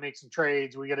make some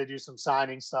trades. We gotta do some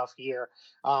signing stuff here.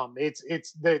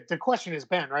 It's the question has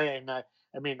been right, and I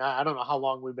mean I don't know how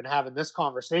long we've been having this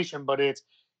conversation, but it's,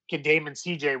 can Dame and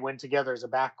CJ win together as a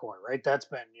backcourt, right? That's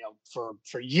been,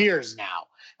 for years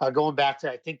now, going back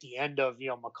to, I think, the end of,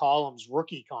 McCollum's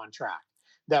rookie contract.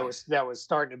 That was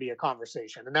starting to be a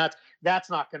conversation, and that's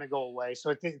not going to go away.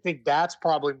 So I think that's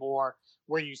probably more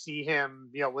where you see him,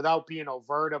 without being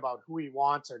overt about who he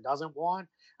wants or doesn't want.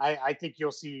 I think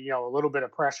you'll see, a little bit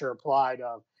of pressure applied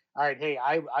of, all right, hey,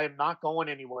 I am not going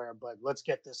anywhere, but let's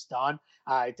get this done.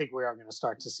 I think we are going to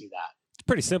start to see that. It's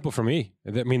pretty simple for me.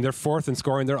 I mean, they're fourth in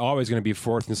scoring. They're always going to be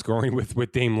fourth in scoring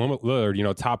with Dame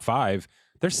Lillard, top five.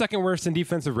 They're second worst in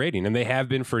defensive rating, and they have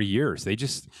been for years. They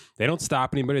don't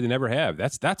stop anybody. They never have.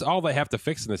 That's all they have to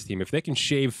fix in this team. If they can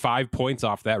shave 5 points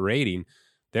off that rating,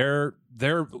 they're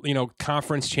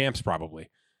conference champs probably.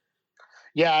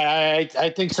 Yeah, I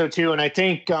think so too. And I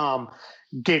think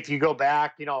if you go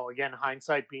back, again,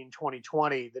 hindsight being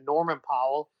 2020, the Norman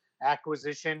Powell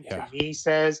acquisition to me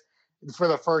says for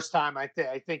the first time, I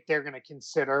think they're going to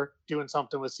consider doing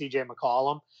something with CJ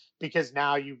McCollum, because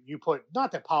now you put,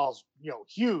 not that Powell's,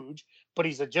 huge, but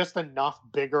he's just enough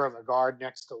bigger of a guard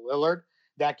next to Lillard.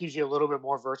 That gives you a little bit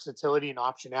more versatility and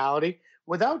optionality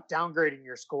without downgrading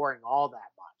your scoring all that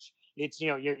much. It's,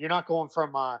 you're not going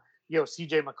from,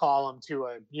 CJ McCollum to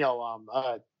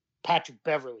a Patrick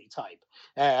Beverly type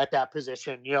at that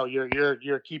position.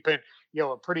 You're keeping,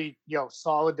 a pretty,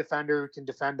 solid defender who can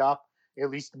defend up at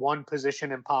least one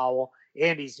position in Powell.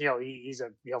 And he's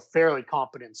a fairly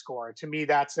competent scorer. To me,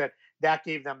 that's it. That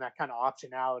gave them that kind of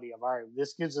optionality of, all right,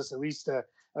 this gives us at least a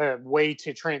way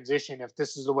to transition if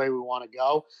this is the way we want to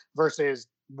go, versus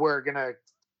we're going to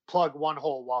plug one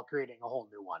hole while creating a whole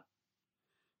new one.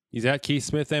 He's at Keith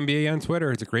Smith NBA on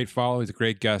Twitter. He's a great follow. He's a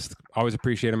great guest. Always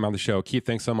appreciate him on the show. Keith,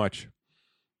 thanks so much.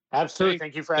 Absolutely.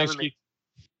 Thank you for having me.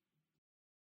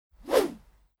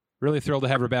 Really thrilled to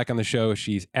have her back on the show.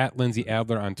 She's at Lindsey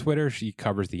Adler on Twitter. She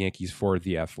covers the Yankees for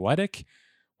The Athletic,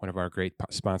 one of our great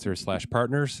sponsors /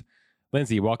 partners.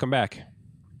 Lindsey, welcome back.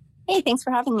 Hey, thanks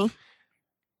for having me.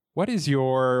 What is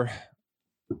your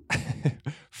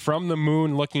from the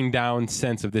moon looking down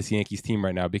sense of this Yankees team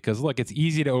right now? Because look, it's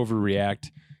easy to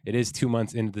overreact. It is 2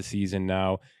 months into the season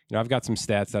now. I've got some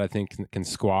stats that I think can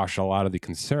squash a lot of the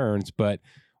concerns, but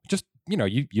just,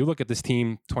 you look at this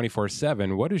team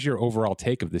 24/7. What is your overall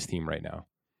take of this team right now?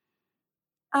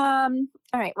 All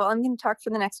right. Well, I'm going to talk for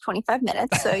the next 25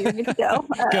 minutes, so you're good to go.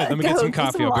 Good. Let me get some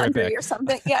coffee. I'll be right back. Or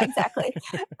something. Yeah, exactly.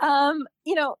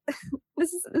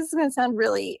 This is going to sound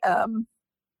really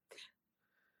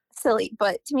silly,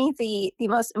 but to me, the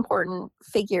most important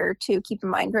figure to keep in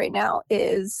mind right now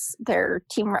is their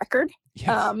team record.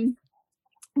 Yes.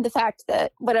 The fact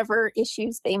that whatever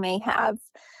issues they may have,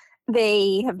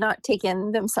 they have not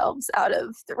taken themselves out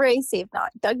of the race. They have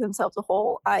not dug themselves a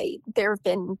hole. There have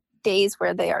been days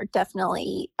where they are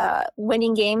definitely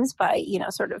winning games by,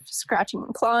 sort of scratching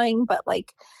and clawing. But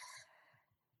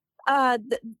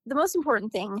the most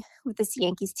important thing with this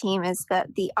Yankees team is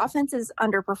that the offense is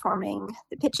underperforming.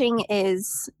 The pitching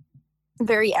is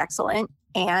very excellent.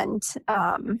 And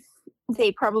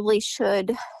they probably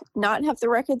should not have the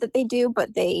record that they do,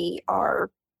 but they are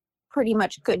pretty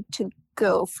much good to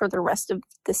go for the rest of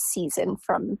the season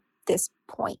from this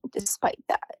point, despite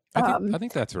that. I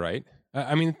think that's right.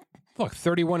 I mean, look,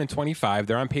 31-25,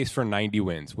 they're on pace for 90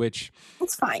 wins, which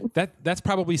it's fine. That's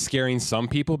probably scaring some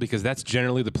people because that's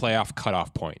generally the playoff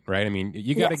cutoff point, right? I mean,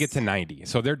 you got to get to 90.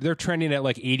 So they're trending at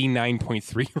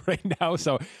 89.3 right now.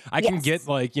 So I can get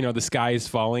the sky is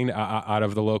falling out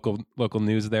of the local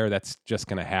news there. That's just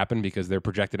going to happen because they're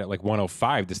projected at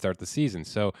 105 to start the season.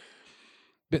 So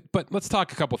but let's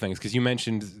talk a couple things, because you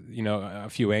mentioned, a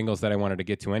few angles that I wanted to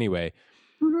get to anyway.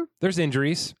 Mm-hmm. There's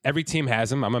injuries. Every team has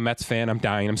them. I'm a Mets fan. I'm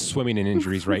dying. I'm swimming in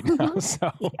injuries right now. So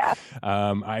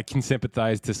I can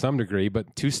sympathize to some degree.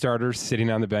 But 2 starters sitting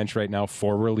on the bench right now,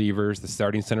 4 relievers, the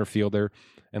starting center fielder,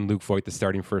 and Luke Voigt, the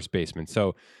starting first baseman.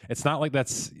 So it's not like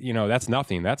that's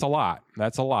nothing. That's a lot.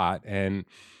 And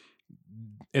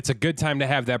it's a good time to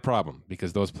have that problem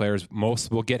because those players,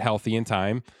 most will get healthy in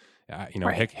time.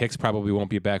 Right. Hicks probably won't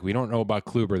be back. We don't know about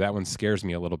Kluber. That one scares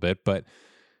me a little bit, but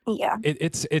yeah,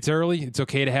 it's early. It's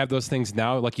okay to have those things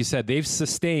now. Like you said, they've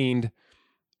sustained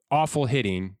awful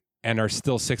hitting and are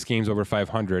still 6 games over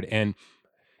 500. And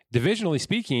divisionally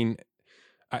speaking,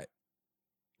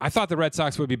 I thought the Red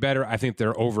Sox would be better. I think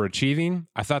they're overachieving.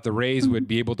 I thought the Rays would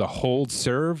be able to hold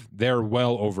serve. They're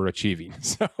well overachieving.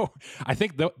 So I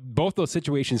think both those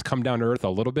situations come down to earth a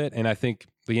little bit, and I think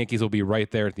the Yankees will be right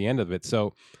there at the end of it.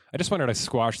 So I just wanted to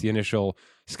squash the initial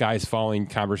skies falling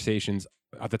conversations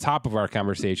at the top of our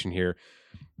conversation here.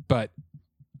 But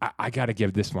I got to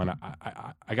give this one.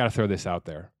 I got to throw this out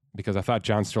there because I thought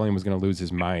John Sterling was going to lose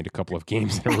his mind a couple of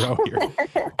games in a row here.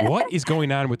 What is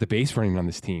going on with the base running on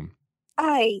this team?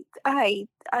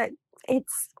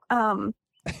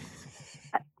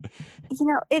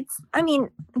 It's, I mean,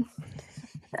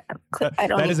 I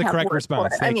don't. That is a correct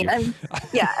response. Thank you.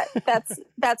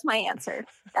 That's my answer.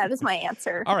 That is my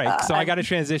answer. All right. So I got to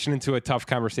transition into a tough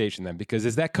conversation then, because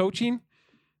is that coaching?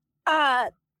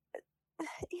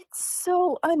 It's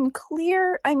so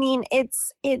unclear. I mean,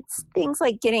 it's things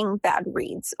like getting bad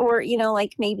reads, or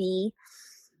maybe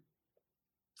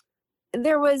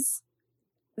there was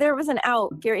an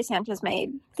out Gary Sanchez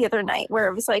made the other night where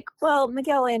it was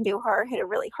Miguel Andujar hit a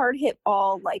really hard hit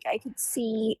ball. I could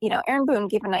see, Aaron Boone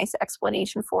gave a nice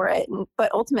explanation for it.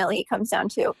 But ultimately it comes down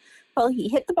to, he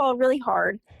hit the ball really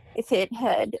hard. If it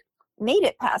had made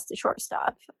it past the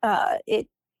shortstop,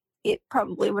 it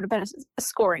probably would have been a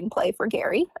scoring play for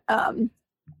Gary,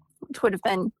 which would have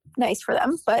been nice for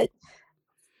them. But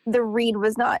the read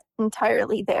was not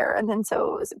entirely there. And then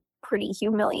so it was a pretty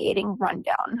humiliating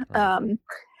rundown. Right.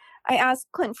 I asked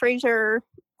Clint Frazier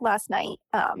last night,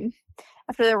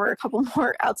 after there were a couple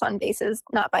more outs on bases,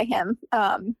 not by him,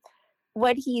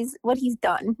 what he's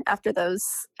done after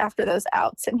those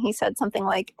outs. And he said something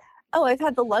like, "Oh, I've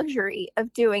had the luxury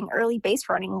of doing early base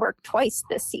running work twice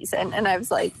this season." And I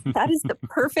was like, that is the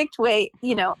perfect way,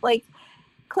 like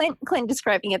Clint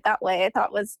describing it that way, I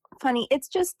thought was funny.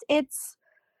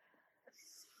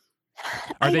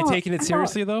 Are they taking it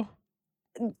seriously though?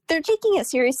 They're taking it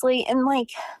seriously. And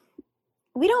like,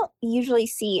 we don't usually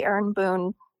see Aaron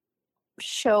Boone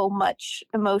show much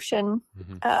emotion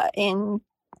in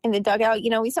the dugout.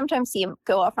 We sometimes see him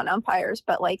go off on umpires,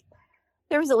 but like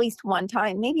there was at least one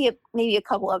time, maybe a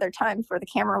couple other times, where the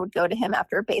camera would go to him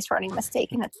after a base running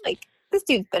mistake, and it's like, this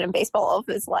dude's been in baseball all of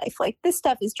his life. Like, this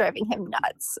stuff is driving him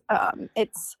nuts.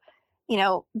 It's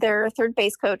their third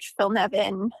base coach, Phil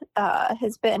Nevin,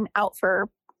 has been out for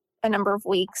a number of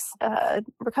weeks,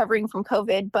 recovering from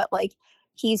COVID, but like,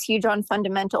 he's huge on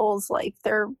fundamentals. Like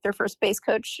their first base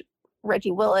coach,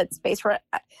 Reggie Willett's base run.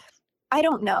 I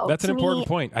don't know. That's an important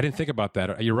point. I didn't think about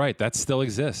that. You're right. That still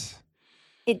exists.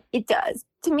 It does.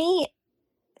 To me,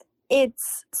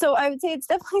 so I would say it's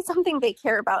definitely something they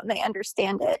care about and they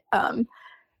understand it.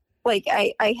 Like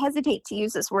I hesitate to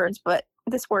use this word, but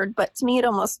to me it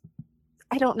almost,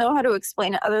 I don't know how to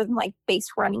explain it other than like base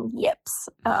running yips.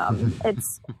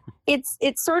 It's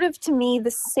sort of, to me,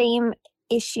 the same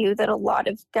issue that a lot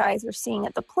of guys are seeing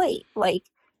at the plate, like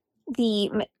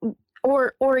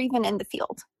or even in the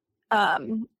field.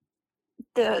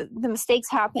 The mistakes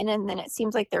happen and then it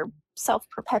seems like they're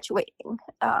self-perpetuating.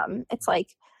 It's like,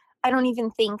 I don't even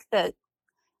think that,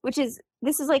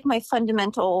 this is like my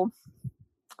fundamental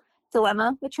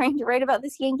dilemma with trying to write about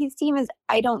this Yankees team, is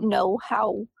I don't know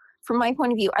how, from my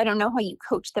point of view, I don't know how you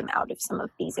coach them out of some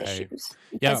of these issues,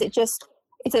 because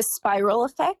it's a spiral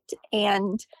effect.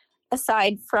 And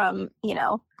aside from,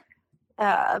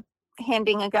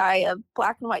 handing a guy a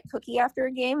black and white cookie after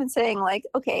a game and saying like,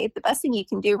 okay, the best thing you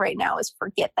can do right now is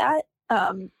forget that.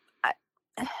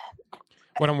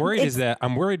 What I'm worried is that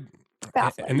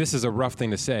baffling. and this is a rough thing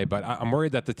to say, but I'm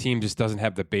worried that the team just doesn't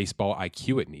have the baseball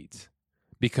IQ it needs,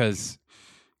 because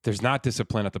there's not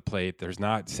discipline at the plate. There's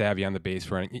not savvy on the base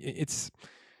running.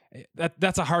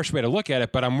 That's a harsh way to look at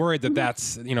it, but I'm worried that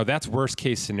that's worst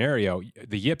case scenario.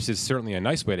 The yips is certainly a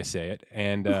nice way to say it.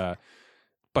 And,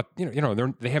 but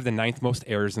they have the 9th most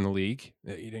errors in the league.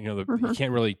 You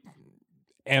can't really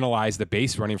analyze the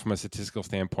base running from a statistical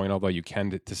standpoint, although you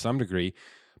can to some degree.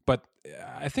 But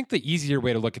I think the easier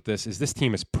way to look at this is this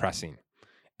team is pressing,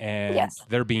 and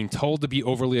they're being told to be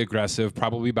overly aggressive,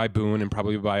 probably by Boone and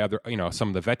probably by other, some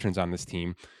of the veterans on this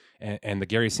team. And the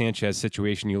Gary Sanchez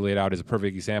situation you laid out is a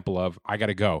perfect example of, I got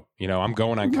to go. I'm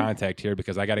going on contact here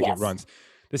because I got to get runs.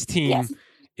 This team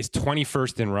is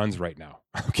 21st in runs right now.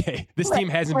 Okay. This team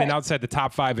hasn't been outside the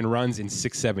top 5 in runs in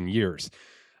 6-7 years.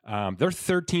 They're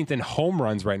 13th in home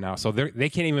runs right now. So they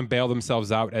can't even bail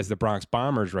themselves out as the Bronx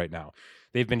Bombers right now.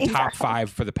 They've been top 5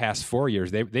 for the past 4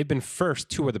 years. They've been first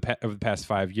 2 of the past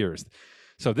 5 years.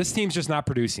 So this team's just not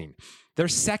producing. They're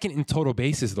second in total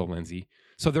bases though, Lindsey.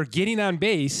 So they're getting on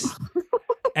base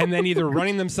and then either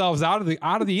running themselves out of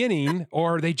the inning,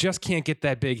 or they just can't get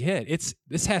that big hit.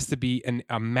 This has to be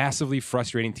a massively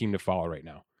frustrating team to follow right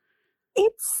now.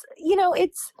 It's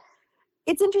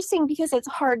interesting because it's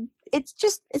hard. It's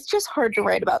just hard to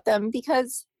write about them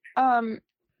because,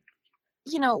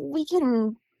 we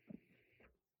can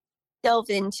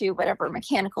delve into whatever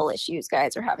mechanical issues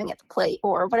guys are having at the plate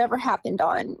or whatever happened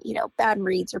on, bad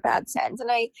reads or bad sends.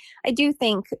 And I do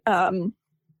think,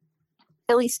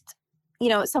 at least,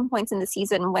 at some points in the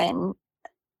season when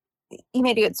you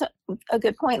made a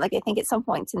good point, like I think at some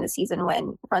points in the season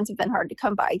when runs have been hard to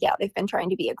come by, they've been trying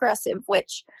to be aggressive,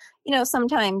 which,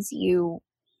 sometimes you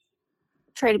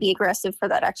try to be aggressive for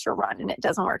that extra run and it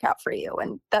doesn't work out for you,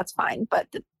 and that's fine. But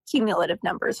the cumulative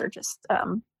numbers are just,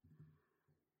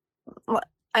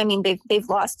 they've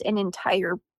lost an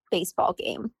entire baseball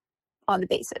game on the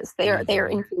bases. They are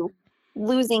into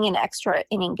losing an extra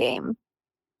inning game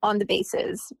on the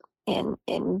bases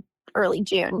in early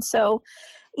June. So,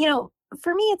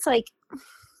 for me, it's like,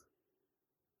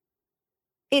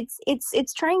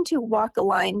 it's trying to walk a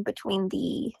line between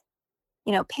the,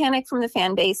 panic from the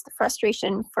fan base, the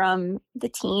frustration from the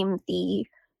team, the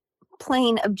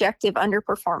plain objective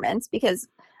underperformance, because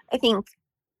I think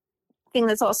thing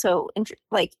that's also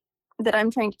that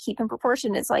I'm trying to keep in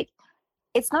proportion is like,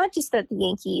 it's not just that the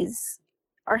Yankees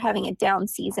are having a down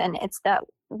season. It's that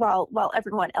while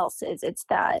everyone else is, it's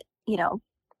that,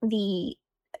 the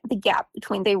the gap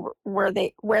between where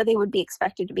they would be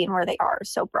expected to be and where they are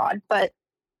is so broad. But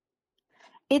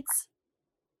it's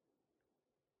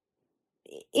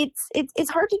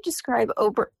hard to describe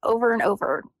over and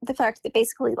over the fact that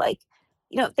basically, like,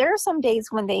 there are some days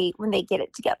when they get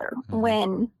it together. Mm-hmm.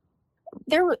 When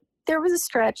there was a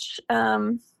stretch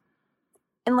in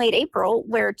late April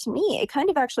where, to me, it kind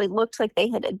of actually looked like they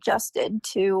had adjusted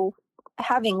to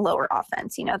having lower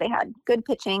offense. They had good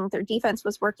pitching, their defense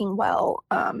was working well.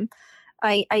 I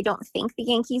don't think the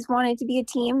Yankees wanted to be a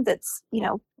team that's,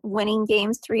 winning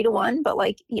games 3-1, but,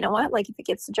 like, you know what, like, if it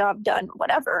gets the job done,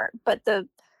 whatever. But the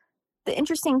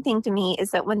interesting thing to me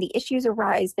is that when the issues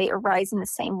arise, they arise in the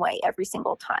same way every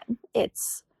single time.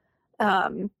 It's,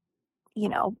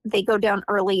 they go down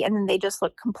early and then they just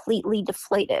look completely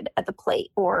deflated at the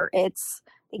plate, or it's,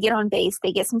 they get on base,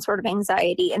 they get some sort of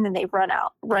anxiety, and then they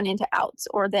run into outs,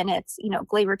 or then it's,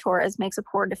 Gleyber Torres makes a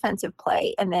poor defensive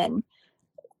play, and then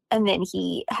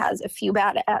he has a few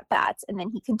bad at bats, and then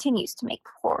he continues to make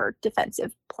poor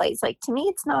defensive plays. Like, to me,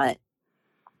 it's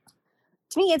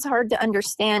hard to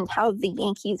understand how the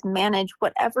Yankees manage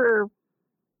whatever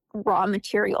raw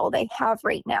material they have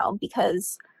right now,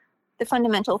 because the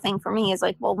fundamental thing for me is,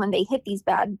 like, well, when they hit these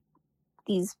bumps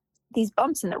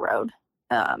in the road,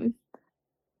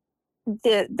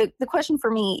 the question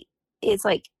for me is,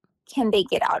 like, can they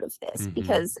get out of this? Mm-hmm.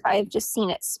 Because I've just seen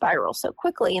it spiral so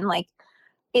quickly, and, like,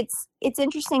 it's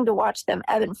interesting to watch them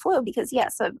ebb and flow, because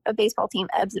yes, a baseball team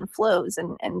ebbs and flows,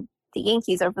 and the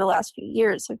Yankees over the last few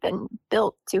years have been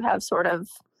built to have sort of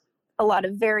a lot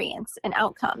of variance and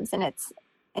outcomes, and it's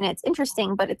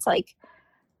interesting, but it's like,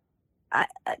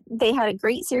 they had a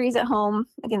great series at home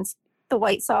against the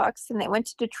White Sox, and they went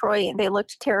to Detroit and they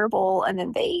looked terrible, and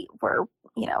then they were,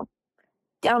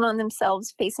 down on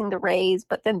themselves facing the Rays,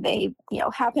 but then they,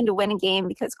 happened to win a game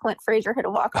because Clint Frazier hit a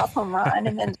walk-off home run.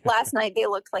 And then last night they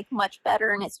looked like much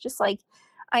better. And it's just like,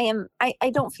 I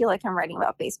don't feel like I'm writing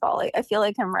about baseball. I feel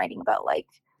like I'm writing about, like,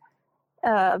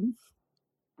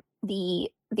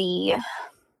 the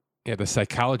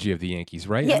psychology of the Yankees,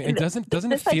 right? Yeah, I mean, it doesn't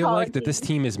it feel like that this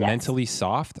team is mentally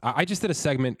soft? I just did a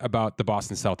segment about the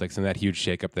Boston Celtics and that huge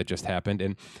shakeup that just happened.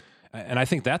 And I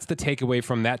think that's the takeaway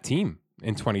from that team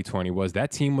in 2020, was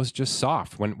that team was just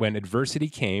soft. When adversity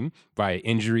came via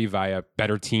injury, via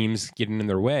better teams getting in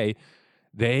their way,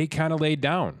 they kind of laid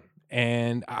down.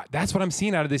 And that's what I'm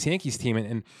seeing out of this Yankees team.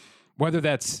 And whether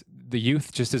that's the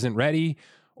youth just isn't ready,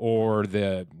 or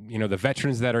the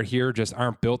veterans that are here just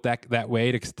aren't built that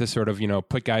way to sort of,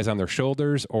 put guys on their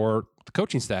shoulders, or the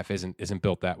coaching staff isn't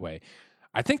built that way.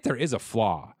 I think there is a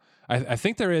flaw. I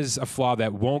think there is a flaw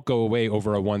that won't go away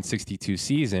over a 162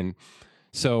 season.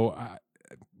 So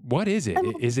what is it?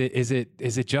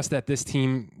 Is it just that this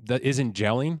team that isn't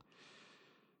gelling?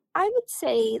 I would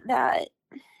say that,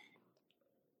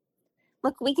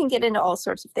 look, we can get into all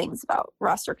sorts of things about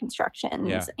roster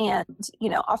constructions and,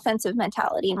 offensive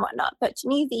mentality and whatnot. But to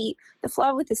me, the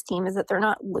flaw with this team is that they're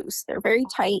not loose. They're very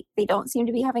tight. They don't seem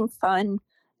to be having fun.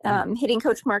 Hitting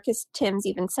coach Marcus Timms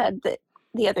even said that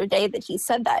the other day that he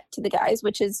said that to the guys,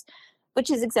 which is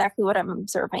exactly what I'm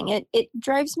observing. It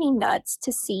drives me nuts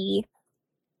to see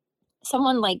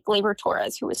someone like Gleyber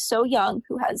Torres, who is so young,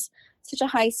 who has such a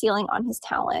high ceiling on his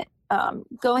talent,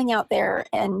 going out there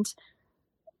and,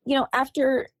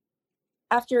 after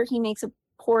he makes a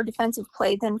poor defensive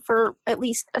play, then for at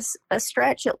least a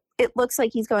stretch, it looks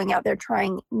like he's going out there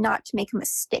trying not to make a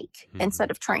mistake instead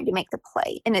of trying to make the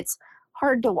play. And it's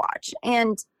hard to watch.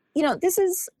 And,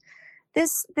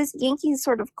 this Yankees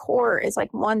sort of core is,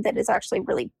 like, one that is actually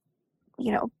really,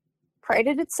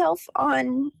 prided itself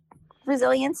on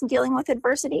resilience and dealing with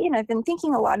adversity. And I've been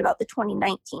thinking a lot about the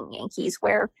 2019 Yankees,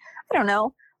 where, I don't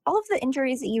know, all of the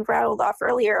injuries that you rattled off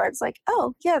earlier, I was like,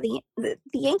 oh yeah, the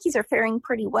Yankees are faring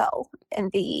pretty well in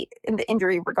the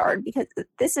injury regard, because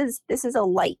this is a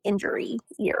light injury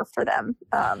year for them.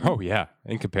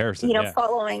 In comparison,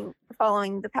 following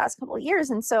the past couple of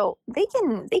years, and so they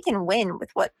can win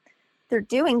with what they're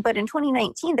doing. But in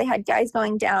 2019, they had guys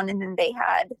going down, and then they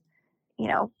had,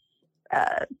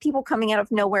 people coming out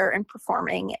of nowhere and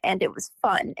performing, and it was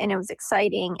fun and it was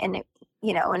exciting, and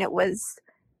it was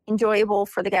enjoyable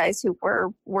for the guys who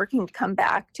were working to come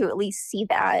back to at least see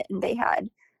that. And they had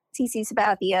CC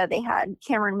Sabathia, they had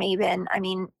Cameron Maybin. I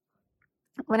mean,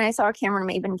 when I saw Cameron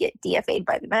Maybin get DFA'd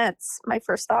by the Mets, my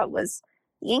first thought was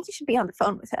the Yankees should be on the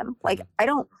phone with him. Like, I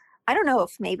don't know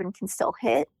if Maybin can still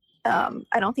hit.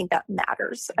 I don't think that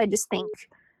matters. I just think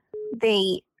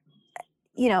they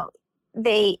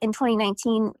in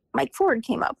 2019, Mike Ford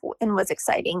came up and was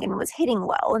exciting and was hitting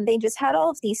well, and they just had all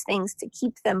of these things to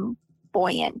keep them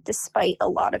buoyant despite a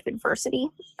lot of adversity.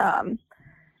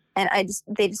 and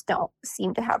they just don't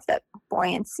seem to have that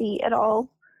buoyancy at all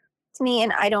to me.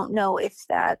 And I don't know if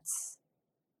that's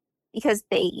because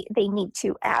they need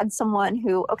to add someone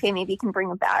who, okay, maybe can bring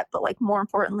a bat, but like more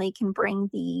importantly, can bring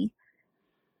the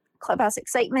clubhouse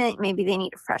excitement. Maybe they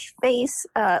need a fresh face,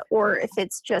 or if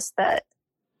it's just that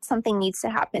something needs to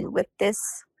happen with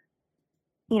this,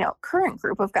 current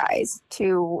group of guys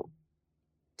to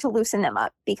loosen them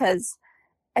up. Because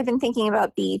I've been thinking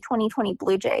about the 2020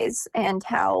 Blue Jays and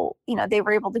how, they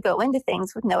were able to go into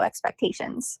things with no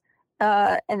expectations.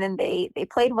 And then they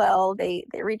played well, they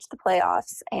reached the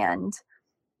playoffs, and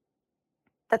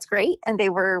that's great. And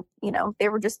the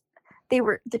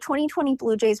 2020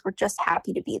 Blue Jays were just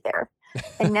happy to be there.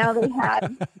 And now they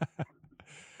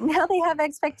have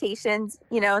expectations,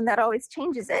 and that always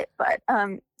changes it. But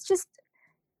it's just,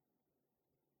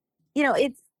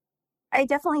 I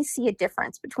definitely see a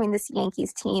difference between this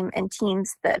Yankees team and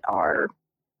teams that are,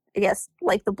 I guess,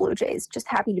 like the Blue Jays, just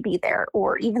happy to be there,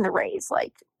 or even the Rays,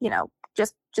 like,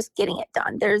 just getting it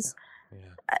done. There's,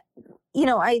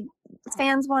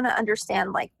 fans want to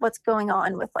understand like what's going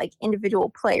on with like individual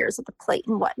players at the plate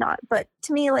and whatnot. But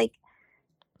to me, like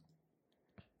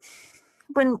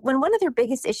when one of their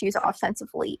biggest issues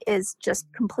offensively is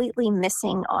just completely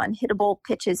missing on hittable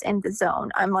pitches in the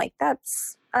zone, I'm like,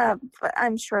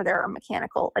 I'm sure there are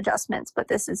mechanical adjustments, but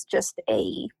this is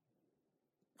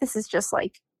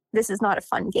not a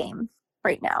fun game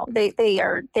right now.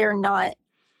 They're not.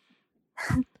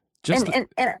 And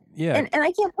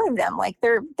I can't blame them. Like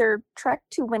their trek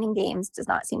to winning games does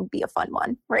not seem to be a fun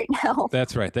one right now.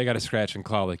 That's right. They got to scratch and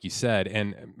claw, like you said.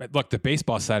 And look, the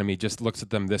baseball side of me just looks at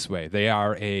them this way. They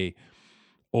are a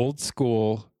old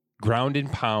school ground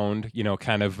and pound,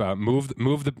 kind of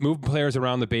move players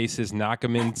around the bases, knock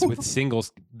them in with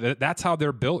singles. That's how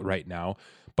they're built right now.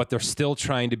 But they're still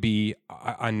trying to be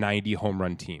a 90 home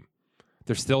run team.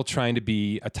 They're still trying to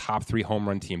be a top 3 home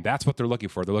run team. That's what they're looking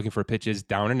for. They're looking for pitches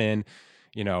down and in,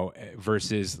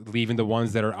 versus leaving the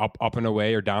ones that are up and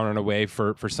away or down and away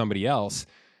for somebody else.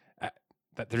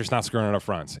 They're just not scoring enough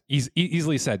runs.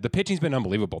 Easily said. The pitching's been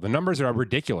unbelievable. The numbers are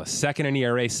ridiculous. 2nd in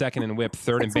ERA, 2nd in WHIP,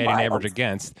 3rd in batting average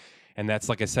against. And that's,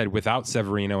 like I said, without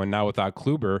Severino and now without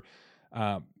Kluber.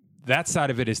 That side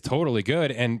of it is totally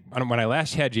good. And when I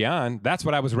last had you on, that's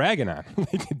what I was ragging on.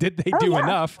 Did they do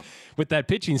enough with that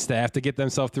pitching staff to get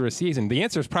themselves through a season? The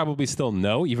answer is probably still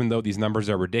no, even though these numbers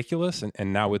are ridiculous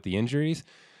and now with the injuries.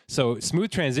 So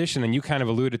smooth transition, and you kind of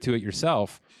alluded to it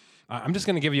yourself. I'm just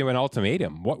going to give you an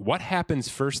ultimatum. What happens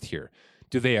first here?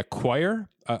 Do they acquire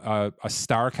a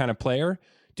star kind of player?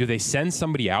 Do they send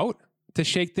somebody out to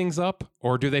shake things up?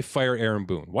 Or do they fire Aaron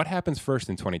Boone? What happens first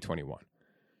in 2021?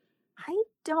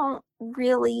 Don't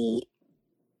really.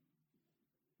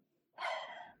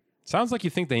 Sounds like you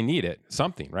think they need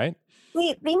something, right?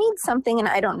 They need something, and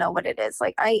I don't know what it is.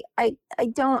 Like I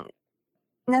don't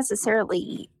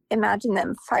necessarily imagine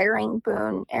them firing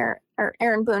Boone or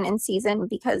Aaron Boone in season,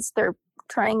 because they're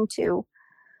trying to,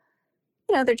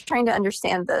 they're trying to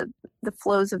understand the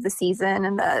flows of the season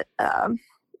and the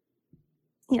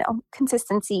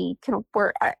consistency can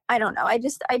work. I don't know.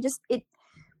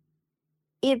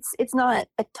 It's not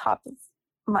a top of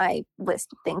my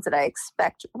list of things that I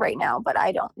expect right now, but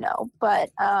I don't know.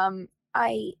 But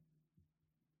I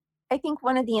think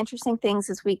one of the interesting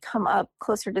things as we come up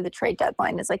closer to the trade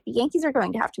deadline is like the Yankees are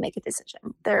going to have to make a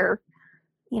decision. They're,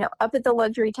 up at the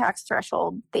luxury tax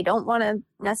threshold. They don't want to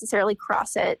necessarily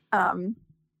cross it.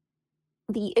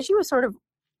 The issue is sort of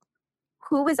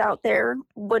who is out there.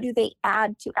 What do they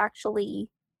add to actually,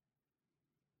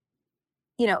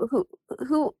 who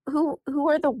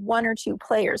are the 1 or 2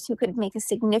 players who could make a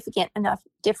significant enough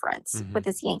difference with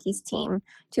this Yankees team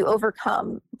to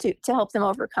overcome, to help them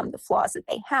overcome the flaws that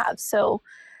they have. So,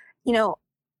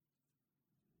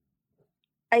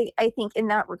 I think in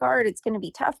that regard, it's going to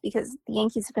be tough because the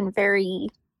Yankees have been very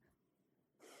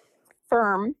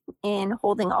firm in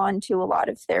holding on to a lot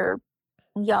of their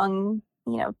young,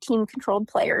 team controlled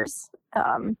players.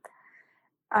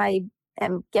 I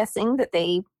am guessing that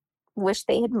they wish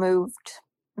they had moved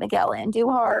Miguel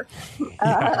Andujar.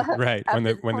 Right.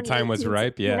 When the time was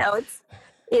ripe. Yeah.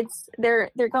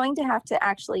 They're going to have to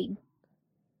actually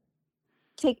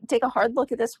take a hard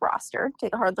look at this roster,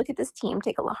 take a hard look at this team,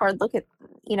 take a hard look at,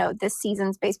 this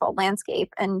season's baseball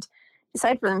landscape and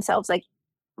decide for themselves, like,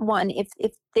 one, if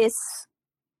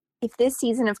this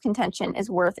season of contention is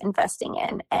worth investing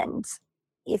in, and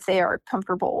if they are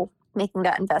comfortable making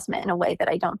that investment in a way that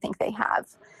I don't think they have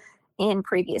in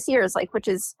previous years, which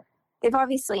is they've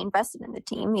obviously invested in the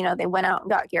team. They went out and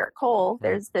got Garrett Cole.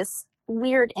 There's this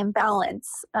weird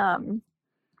imbalance,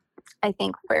 I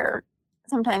think, where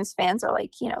sometimes fans are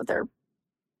like,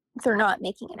 they're not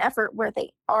making an effort where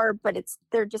they are, but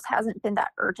there just hasn't been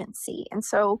that urgency. And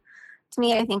so to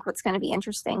me, I think what's going to be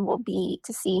interesting will be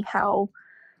to see how,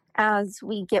 as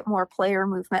we get more player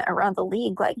movement around the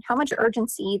league, like how much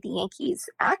urgency the Yankees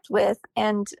act with.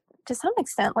 And to some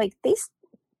extent, like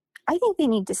I think they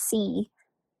need to see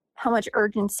how much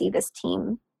urgency this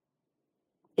team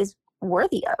is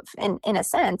worthy of. And in a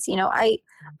sense, I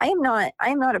am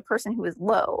not a person who is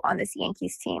low on this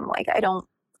Yankees team. Like I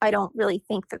don't really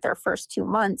think that their first 2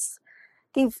 months,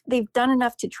 they've done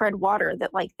enough to tread water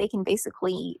that like they can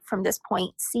basically from this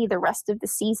point see the rest of the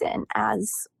season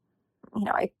as,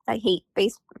 I hate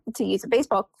to use a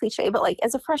baseball cliche, but like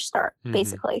as a fresh start,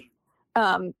 basically.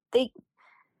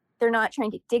 They're not trying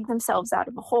to dig themselves out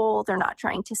of a hole. They're not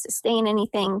trying to sustain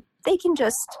anything. They can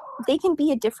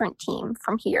be a different team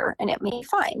from here and it may be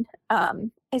fine.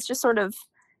 It's just sort of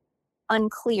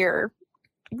unclear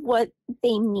what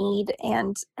they need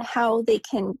and how they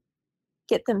can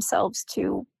get themselves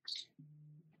to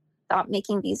stop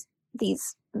making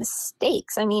these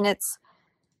mistakes. I mean,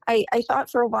 I thought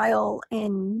for a while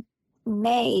in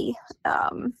May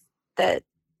that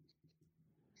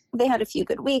they had a few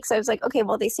good weeks. I was like, okay,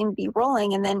 well, they seem to be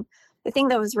rolling. And then the thing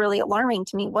that was really alarming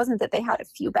to me wasn't that they had a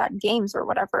few bad games or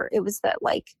whatever. It was that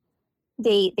like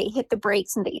they hit the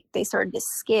brakes and they started to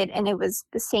skid. And it was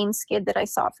the same skid that I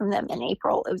saw from them in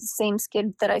April. It was the same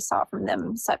skid that I saw from them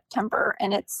in September.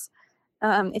 And it's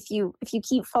if you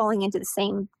keep falling into the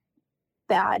same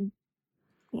bad,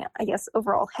 I guess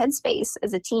overall headspace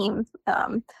as a team,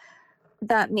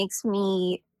 that makes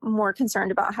me more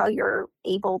concerned about how you're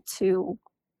able to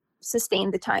sustain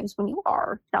the times when you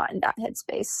are not in that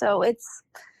headspace. So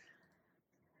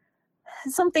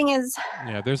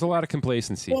there's a lot of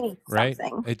complacency, right?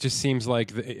 It just seems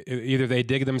like either they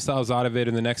dig themselves out of it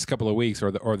in the next couple of weeks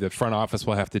or the front office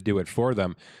will have to do it for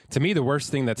them. To me, the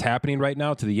worst thing that's happening right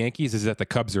now to the Yankees is that the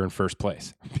Cubs are in first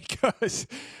place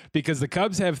because the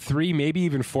Cubs have 3, maybe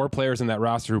even 4 players in that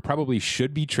roster who probably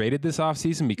should be traded this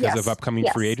offseason because of upcoming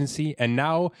free agency. And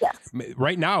now,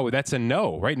 right now, that's a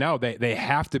no. Right now, they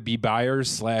have to be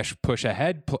buyers / push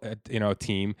ahead,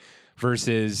 team.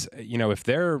 Versus, if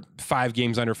they're 5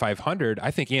 games under 500, I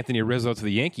think Anthony Rizzo to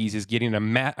the Yankees is getting a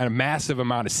massive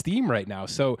amount of steam right now.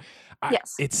 So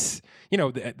it's,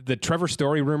 the Trevor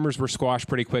Story rumors were squashed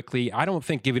pretty quickly. I don't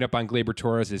think giving up on Gleyber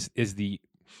Torres is the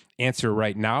answer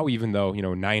right now, even though,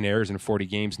 9 errors in 40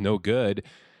 games, no good.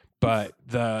 But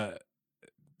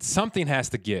something has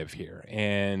to give here.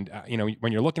 And,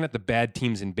 when you're looking at the bad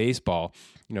teams in baseball,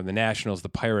 the Nationals, the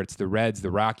Pirates, the Reds, the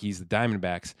Rockies, the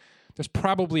Diamondbacks, there's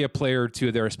probably a player or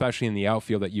two there, especially in the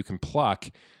outfield, that you can pluck,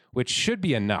 which should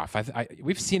be enough.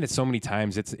 We've seen it so many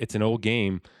times. It's an old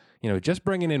game. Just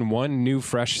bringing in one new,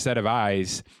 fresh set of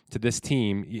eyes to this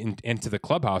team and to the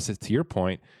clubhouse, to your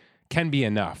point, can be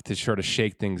enough to sort of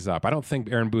shake things up. I don't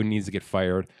think Aaron Boone needs to get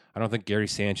fired. I don't think Gary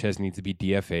Sanchez needs to be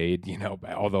DFA'd,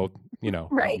 although,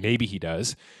 maybe he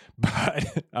does.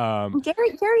 But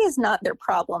Gary is not their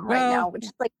problem right now, which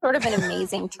is like sort of an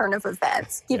amazing turn of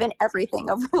events given everything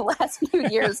over the last few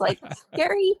years. Like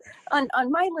Gary on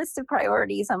my list of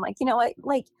priorities, I'm like,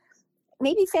 like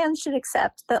maybe fans should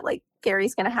accept that like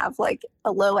Gary's going to have like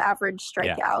a low average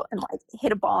strikeout and like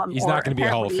hit a bomb. He's not going to be a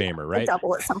Hall of Famer, right? A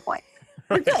double at some point.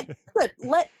 We're good.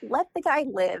 Let the guy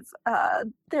live.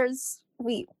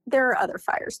 There are other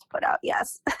fires to put out.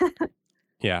 Yes.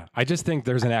 Yeah, I just think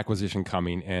there's an acquisition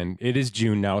coming, and it is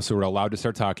June now, so we're allowed to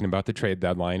start talking about the trade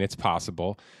deadline. It's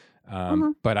possible.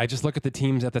 But I just look at the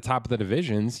teams at the top of the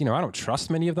divisions. I don't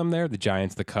trust many of them there. The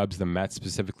Giants, the Cubs, the Mets,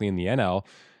 specifically in the NL.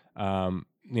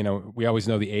 We always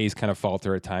know the A's kind of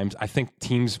falter at times. I think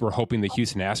teams were hoping the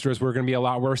Houston Astros were going to be a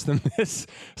lot worse than this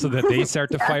so that they start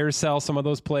to fire sell some of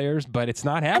those players, but it's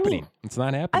not happening. It's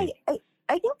not happening.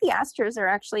 I think the Astros are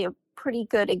actually a pretty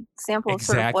good example of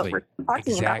sort of what we're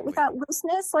talking about with that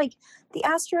looseness. Like the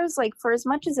Astros, like for as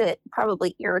much as it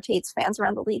probably irritates fans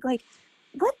around the league, like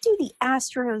what do the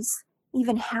Astros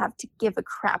even have to give a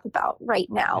crap about right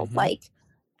now? Like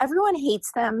everyone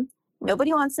hates them.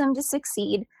 Nobody wants them to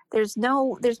succeed. There's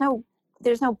no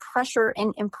pressure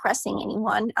in impressing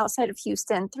anyone outside of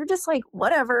Houston. They're just like,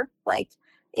 whatever, like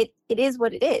it is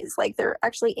what it is. Like they're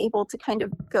actually able to kind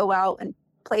of go out and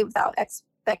play without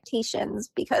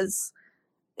expectations because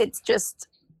it's just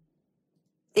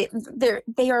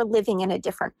they are living in a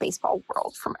different baseball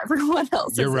world from everyone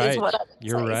else. You're right. Is what I would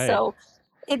You're say. right. So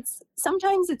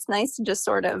sometimes it's nice to just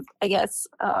sort of, I guess,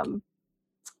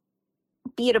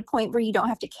 be at a point where you don't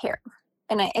have to care.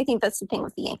 And I think that's the thing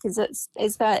with the Yankees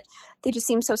is that they just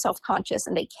seem so self-conscious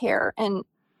and they care. And,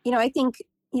 I think,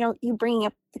 you bringing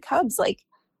up the Cubs, like,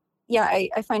 yeah,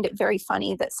 I find it very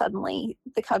funny that suddenly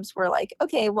the Cubs were like,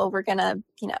 okay, well, we're going to,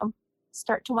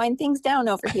 start to wind things down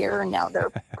over here. And now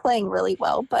they're playing really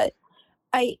well. But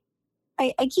I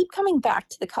keep coming back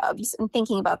to the Cubs and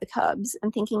thinking about the Cubs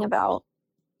and thinking about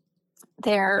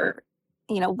their,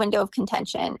 window of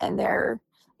contention and their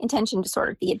intention to sort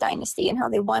of be a dynasty and how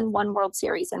they won one World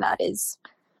Series. And that is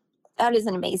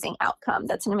an amazing outcome.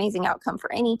 That's an amazing outcome for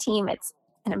any team. It's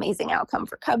an amazing outcome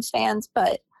for Cubs fans.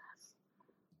 But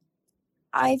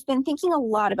I've been thinking a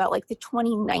lot about like the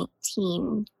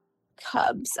 2019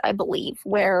 Cubs, I believe,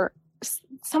 where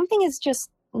something is just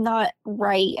not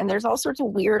right. And there's all sorts of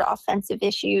weird offensive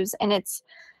issues. And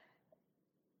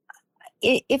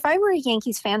if I were a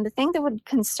Yankees fan, the thing that would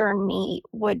concern me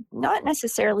would not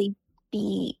necessarily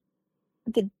be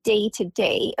the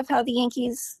day-to-day of how the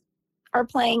Yankees are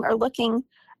playing or looking.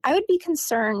 I would be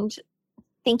concerned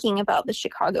thinking about the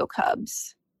Chicago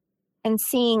Cubs and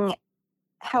seeing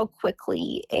how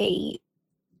quickly a,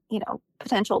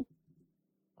 potential,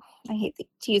 I hate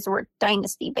to use the word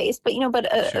dynasty based, but,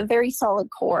 a very solid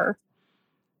core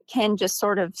can just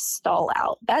sort of stall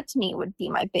out. That to me would be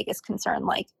my biggest concern.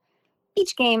 Like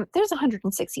each game, there's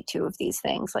 162 of these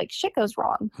things. Like shit goes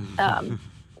wrong.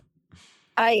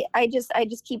 I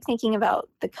just keep thinking about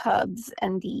the Cubs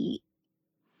and the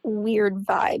weird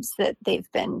vibes that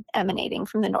they've been emanating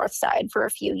from the north side for a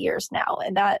few years now.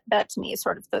 And that to me is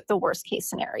sort of the worst case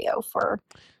scenario for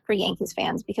Yankees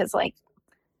fans, because like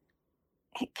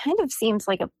it kind of seems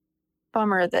like a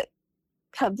bummer that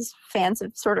Cubs fans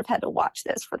have sort of had to watch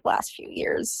this for the last few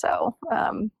years. So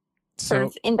sort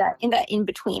of in that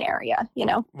in-between area,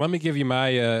 Let me give you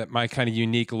my my kind of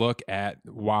unique look at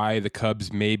why the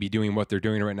Cubs may be doing what they're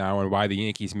doing right now and why the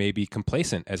Yankees may be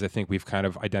complacent, as I think we've kind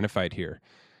of identified here.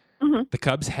 Mm-hmm. The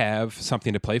Cubs have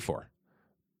something to play for.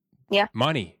 Yeah.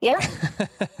 Money. Yeah.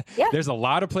 Yeah. There's a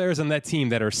lot of players on that team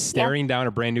that are staring down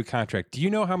a brand new contract. Do you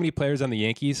know how many players on the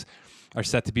Yankees are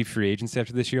set to be free agents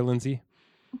after this year, Lindsay?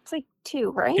 It's like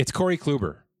 2, right? It's Corey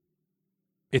Kluber.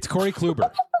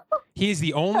 He's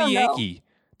the only Yankee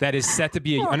that is set to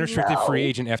be an unrestricted free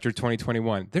agent after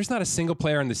 2021. There's not a single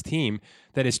player on this team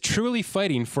that is truly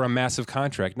fighting for a massive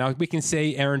contract. Now, we can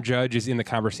say Aaron Judge is in the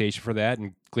conversation for that,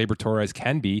 and Gleyber Torres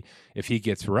can be if he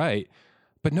gets right,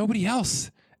 but nobody else.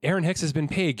 Aaron Hicks has been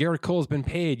paid. Garrett Cole's been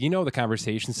paid. You know the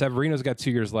conversation. Severino's got 2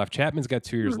 years left. Chapman's got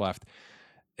 2 years left.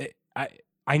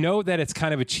 I know that it's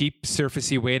kind of a cheap,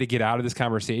 surfacey way to get out of this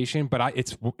conversation, but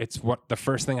it's what the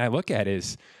first thing I look at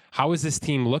is, how is this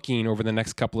team looking over the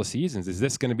next couple of seasons? Is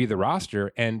this going to be the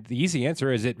roster? And the easy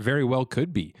answer is it very well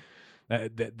could be.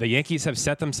 The Yankees have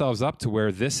set themselves up to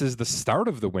where this is the start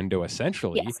of the window,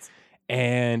 essentially. Yes.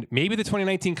 And maybe the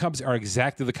 2019 Cubs are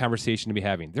exactly the conversation to be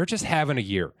having. They're just having a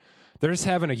year. They're just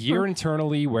having a year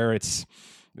internally where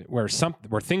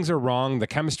things are wrong, the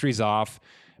chemistry's off.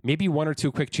 Maybe 1 or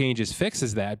 2 quick changes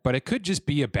fixes that, but it could just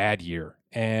be a bad year.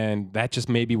 And that just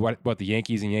may be what the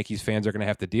Yankees and Yankees fans are going to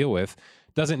have to deal with.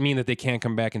 Doesn't mean that they can't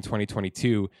come back in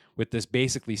 2022 with this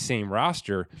basically same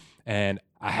roster and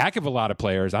a heck of a lot of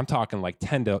players. I'm talking like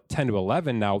 10 to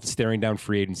 11 now staring down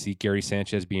free agency, Gary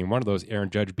Sanchez being one of those,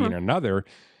 Aaron Judge being another.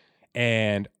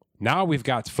 And now we've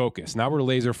got focus. Now we're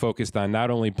laser focused on not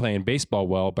only playing baseball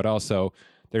well, but also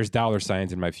there's dollar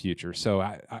signs in my future. So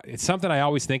it's something I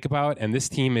always think about. And this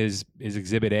team is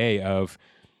exhibit A of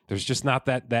there's just not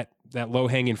that low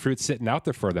hanging fruit sitting out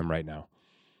there for them right now.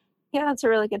 Yeah, that's a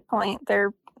really good point.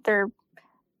 They're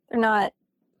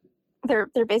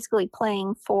basically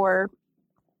playing for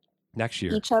next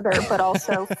year each other, but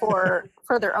also for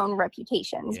their own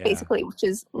reputations, basically, which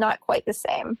is not quite the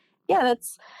same. Yeah,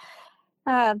 that's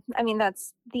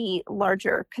the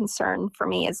larger concern for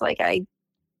me is like,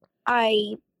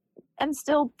 I am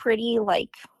still pretty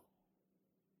like,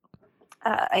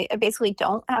 I basically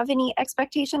don't have any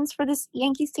expectations for this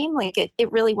Yankees team. Like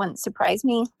it really wouldn't surprise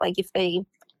me, like if they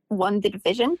won the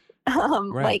division.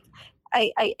 Right. Like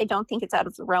I don't think it's out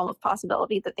of the realm of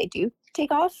possibility that they do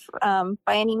take off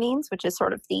by any means, which is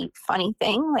sort of the funny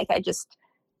thing. Like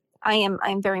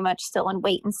I'm very much still in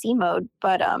wait and see mode.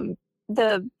 But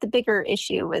the bigger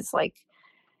issue is like,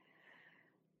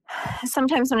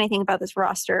 sometimes when I think about this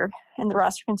roster and the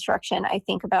roster construction, I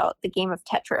think about the game of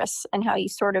Tetris and how you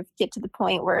sort of get to the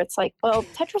point where it's like, well,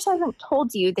 Tetris hasn't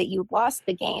told you that you lost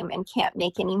the game and can't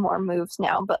make any more moves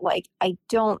now, but like, I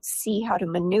don't see how to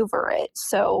maneuver it.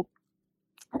 So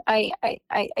I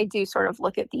do sort of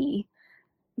look at the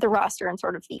roster and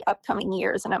sort of the upcoming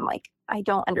years, and I'm like, I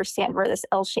don't understand where this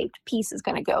L-shaped piece is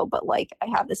going to go, but like, I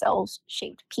have this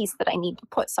L-shaped piece that I need to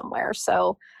put somewhere.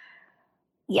 So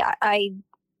yeah,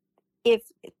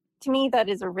 to me, that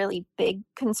is a really big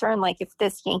concern. Like if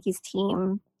this Yankees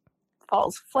team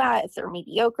falls flat, if they're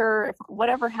mediocre, if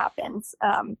whatever happens,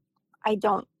 I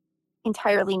don't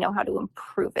entirely know how to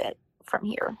improve it from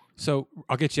here. So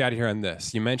I'll get you out of here on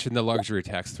this. You mentioned the luxury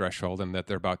tax threshold and that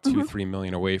they're about $2-3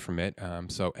 million away from it.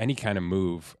 So any kind of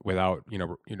move without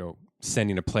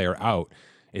sending a player out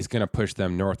is going to push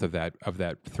them north of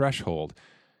that threshold.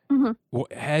 Well,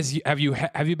 have you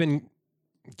been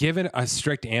given a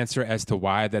strict answer as to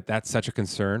why that's such a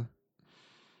concern?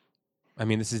 I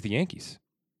mean, this is the Yankees.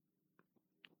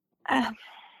 To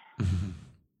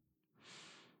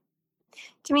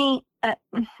me, I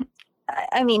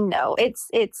mean, no.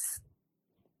 It's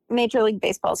Major League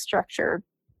Baseball structure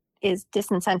is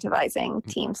disincentivizing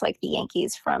teams like the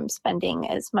Yankees from spending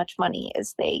as much money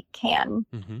as they can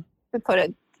to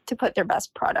put their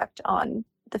best product on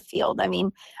the field. I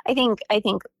mean, I think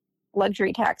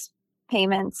luxury tax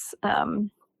payments.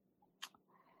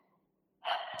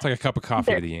 It's like a cup of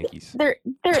coffee to the Yankees. They're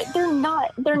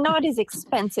not as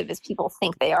expensive as people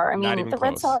think they are. I mean, the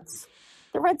Red Sox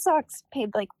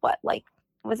paid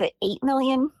was it $8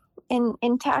 million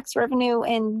in tax revenue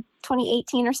in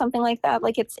 2018 or something like that?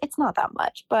 Like it's not that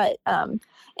much, but and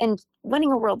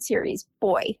winning a World Series,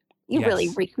 boy, you really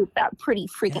recoup that pretty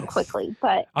freaking quickly.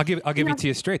 But I'll give it to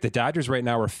you straight. The Dodgers right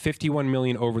now are $51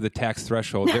 million over the tax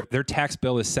threshold. Their tax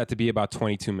bill is set to be about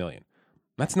 $22 million.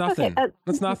 That's nothing. Okay,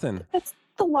 that's nothing. That's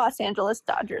the Los Angeles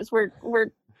Dodgers.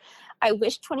 I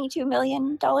wish $22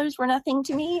 million were nothing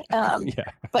to me.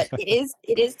 But it is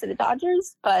to the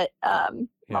Dodgers, but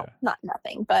well, not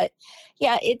nothing, but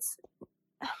yeah, it's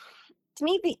to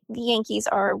me, the Yankees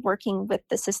are working with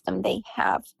the system they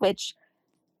have, which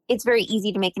it's very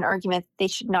easy to make an argument they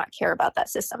should not care about that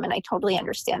system. And I totally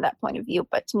understand that point of view.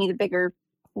 But to me, the bigger,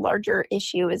 larger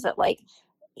issue is that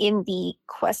in the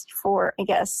quest for, I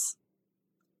guess,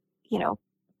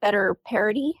 better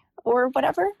parity or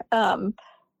whatever,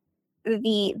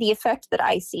 the effect that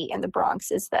I see in the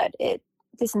Bronx is that it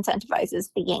disincentivizes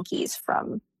the Yankees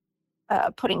from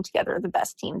putting together the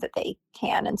best team that they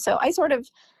can. And so I don't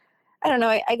know,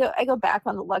 I go back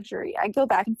on the luxury. I go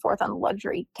back and forth on the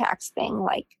luxury tax thing.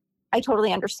 I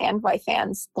totally understand why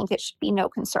fans think it should be no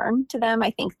concern to them.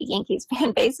 I think the Yankees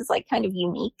fan base is kind of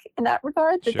unique in that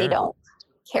regard, that they don't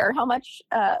care how much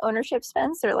ownership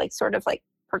spends. They're sort of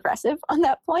progressive on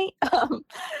that point.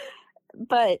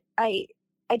 But I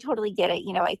totally get it.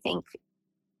 I think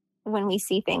when we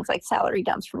see things like salary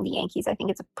dumps from the Yankees, I think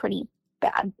it's a pretty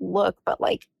bad look, but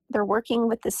they're working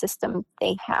with the system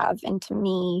they have. And to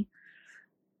me,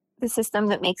 the system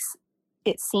that makes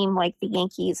it seem like the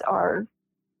Yankees are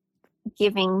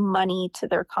giving money to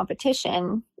their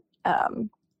competition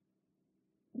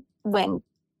when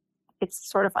it's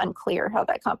sort of unclear how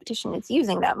that competition is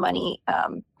using that money.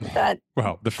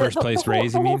 The first place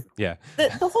raise, you mean? Yeah.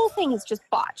 The whole thing is just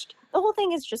botched.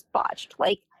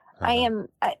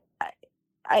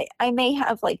 I may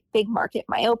have big market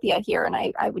myopia here, and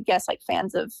I would guess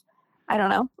fans of, I don't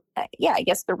know. I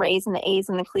guess the Rays and the A's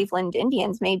and the Cleveland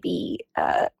Indians may be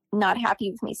not happy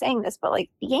with me saying this, but the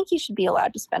Yankees should be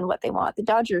allowed to spend what they want. The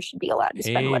Dodgers should be allowed to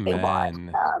spend what they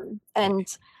want.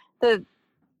 And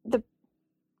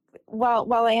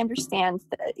while I understand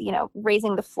that,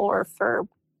 raising the floor for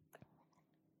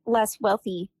less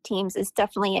wealthy teams is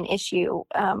definitely an issue,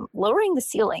 lowering the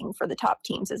ceiling for the top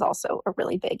teams is also a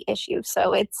really big issue.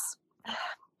 So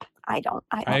I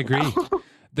agree. know.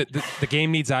 The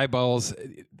game needs eyeballs.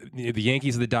 The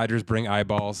Yankees and the Dodgers bring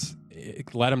eyeballs.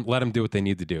 Let them do what they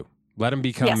need to do. Let them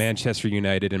become Manchester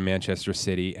United and Manchester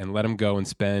City, and let them go and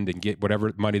spend and get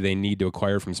whatever money they need to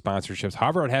acquire from sponsorships.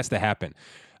 However, it has to happen.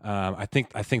 I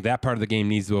think that part of the game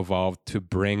needs to evolve to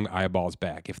bring eyeballs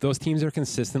back. If those teams are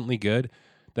consistently good,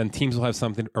 then teams will have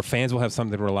something, or fans will have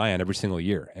something to rely on every single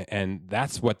year. And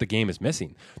that's what the game is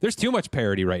missing. There's too much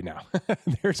parity right now.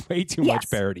 There's way too much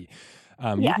parity.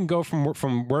 You can go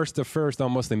from worst to first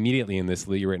almost immediately in this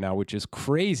league right now, which is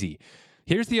crazy.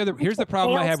 Here's the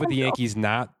problem I have with the Yankees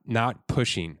not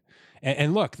pushing.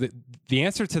 And look, the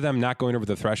answer to them not going over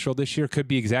the threshold this year could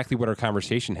be exactly what our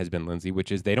conversation has been, Lindsey,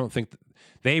 which is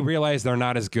they realize they're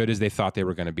not as good as they thought they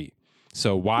were going to be.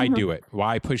 So why do it?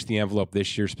 Why push the envelope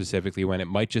this year specifically when it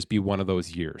might just be one of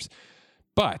those years?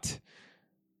 But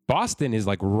Boston is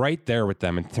right there with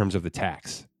them in terms of the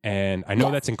tax. And I know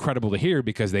that's incredible to hear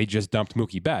because they just dumped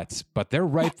Mookie Betts, but they're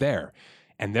right there.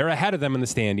 And they're ahead of them in the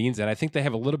standings, and I think they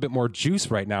have a little bit more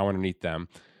juice right now underneath them.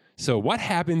 So what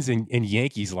happens in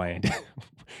Yankees land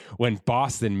when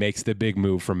Boston makes the big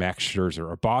move for Max Scherzer,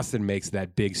 or Boston makes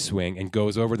that big swing and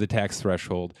goes over the tax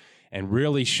threshold and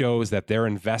really shows that they're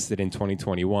invested in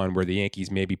 2021, where the Yankees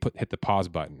maybe hit the pause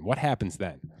button? What happens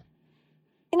then?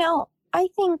 I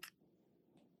think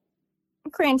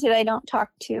Granted, I don't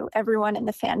talk to everyone in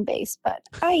the fan base, but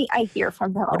I hear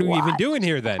from them a lot. What are we even doing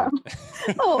here then?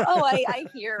 I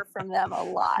hear from them a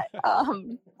lot.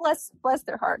 Bless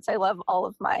their hearts. I love all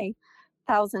of my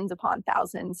thousands upon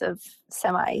thousands of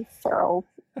semi-feral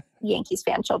Yankees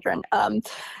fan children.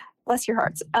 Bless your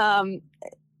hearts.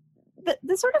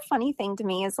 The sort of funny thing to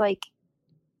me is like,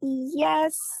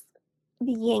 yes,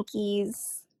 the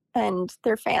Yankees and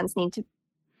their fans need to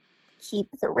keep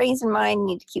the Rays in mind,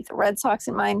 need to keep the Red Sox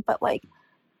in mind, but like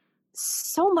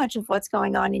so much of what's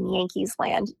going on in Yankees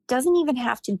land doesn't even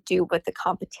have to do with the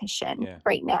competition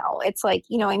right now. It's like,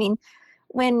 you know, I mean,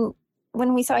 when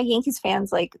we saw Yankees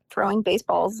fans like throwing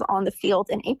baseballs on the field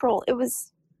in April, it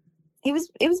was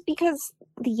because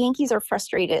the Yankees are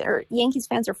frustrated, or Yankees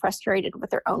fans are frustrated with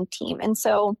their own team. And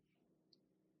so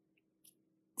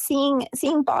seeing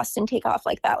Boston take off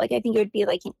like that, like I think it would be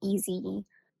like an easy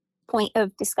point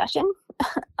of discussion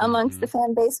amongst the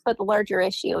fan base. But the larger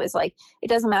issue is like, it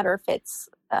doesn't matter if it's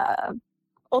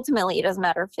ultimately it doesn't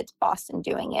matter if it's Boston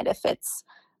doing it, if it's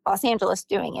Los Angeles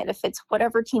doing it, if it's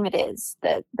whatever team it is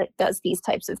that does these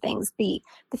types of things. The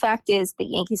fact is that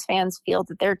Yankees fans feel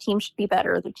that their team should be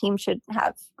better. Their team should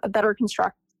have a better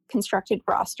constructed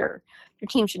roster. Their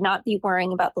team should not be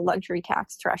worrying about the luxury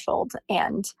tax threshold.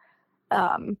 And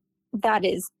that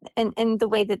is, and the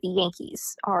way that the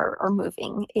Yankees are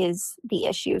moving is the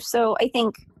issue. So I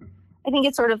think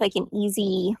it's sort of like an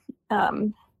easy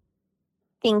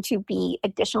thing to be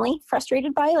additionally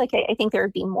frustrated by. Like I think there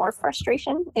would be more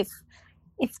frustration if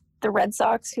the Red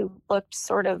Sox, who looked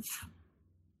sort of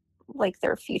like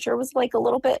their future was like a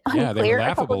little bit unclear. Yeah, they were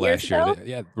laughable last year.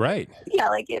 Yeah, right. Yeah,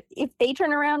 like if they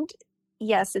turn around,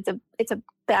 yes, it's a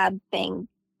bad thing,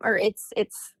 or it's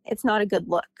not a good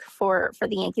look for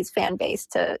the Yankees fan base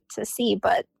to see.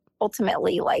 But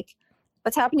ultimately, like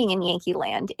what's happening in Yankee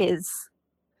land is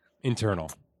internal.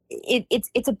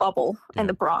 It's a bubble in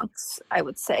the Bronx, I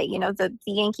would say. You know, the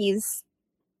Yankees,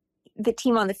 the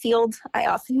team on the field, I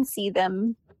often see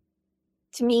them,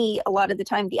 to me, a lot of the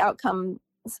time, the outcomes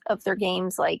of their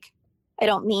games, like, I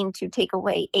don't mean to take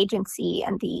away agency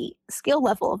and the skill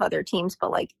level of other teams,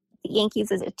 but like the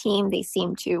Yankees as a team, they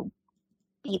seem to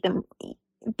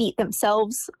beat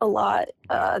themselves a lot.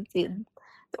 The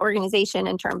organization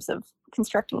in terms of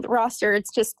constructing the roster,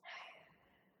 it's just,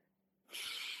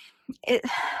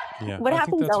 what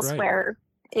happens elsewhere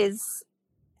is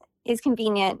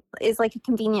convenient, is like a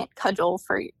convenient cudgel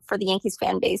for the Yankees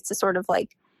fan base to sort of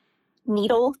like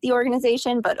needle the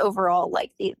organization. But overall,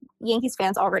 like the Yankees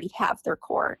fans already have their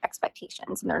core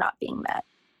expectations and they're not being met.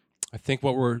 I think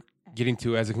what we're getting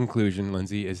to as a conclusion,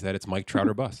 Lindsey, is that it's Mike Trout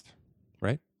or bust,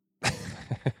 right?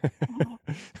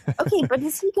 Okay, but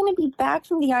is he going to be back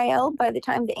from the IL by the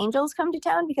time the Angels come to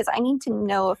town? Because I need to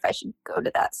know if I should go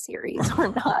to that series or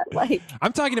not. Like,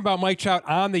 I'm talking about Mike Trout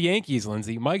on the Yankees,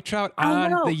 Lindsey. Mike Trout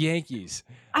on the Yankees.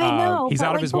 I know. He's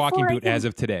out of his walking boot as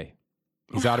of today.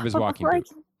 He's out of his walking boot.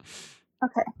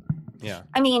 Okay. Yeah.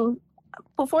 I mean,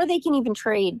 before they can even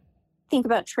think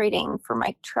about trading for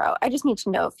Mike Trout, I just need to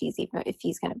know if he's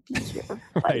going to be here.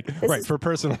 Right, for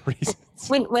personal reasons.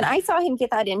 When I saw him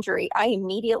get that injury, I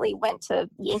immediately went to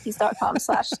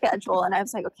Yankees.com/schedule and I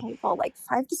was like, okay, well, like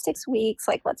 5 to 6 weeks,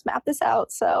 like let's map this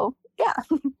out. So yeah.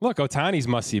 Look, Ohtani's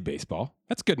must-see baseball.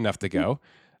 That's good enough to go.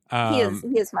 He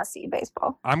is must-see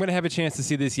baseball. I'm going to have a chance to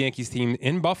see this Yankees team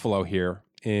in Buffalo here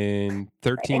in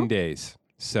 13 days.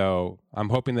 So I'm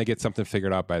hoping they get something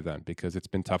figured out by then, because it's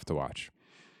been tough to watch.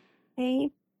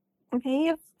 They've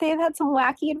had some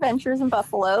wacky adventures in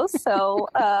Buffalo, so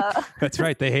that's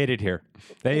right. They hate it here.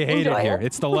 They hate it here.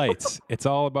 It's the lights. It's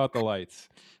all about the lights.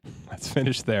 Let's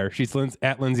finish there. She's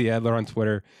at Lindsey Adler on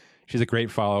Twitter. She's a great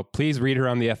follow. Please read her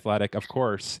on The Athletic, of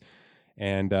course.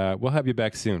 And we'll have you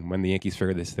back soon when the Yankees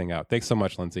figure this thing out. Thanks so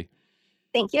much, Lindsey.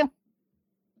 Thank you.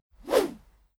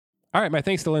 All right, my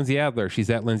thanks to Lindsey Adler.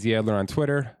 She's at Lindsey Adler on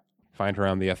Twitter. Find her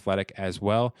on The Athletic as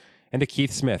well. And to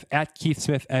Keith Smith, at Keith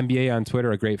Smith NBA on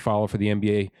Twitter, a great follow for the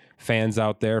NBA fans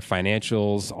out there,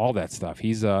 financials, all that stuff.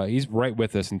 He's right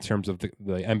with us in terms of the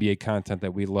NBA content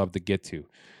that we love to get to.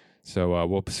 So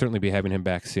we'll certainly be having him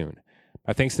back soon.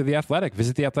 My thanks to The Athletic.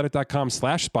 Visit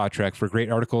theathletic.com/SpotTrack for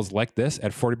great articles like this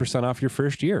at 40% off your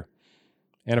first year.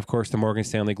 And of course, to Morgan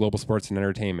Stanley Global Sports and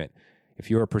Entertainment. If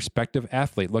you're a prospective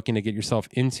athlete looking to get yourself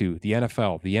into the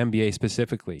NFL, the NBA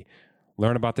specifically,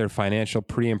 learn about their financial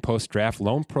pre- and post-draft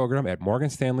loan program at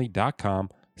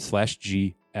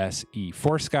morganstanley.com/GSE.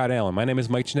 For Scott Allen, my name is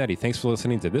Mike Giannetti. Thanks for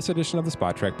listening to this edition of the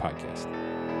Spot Track Podcast.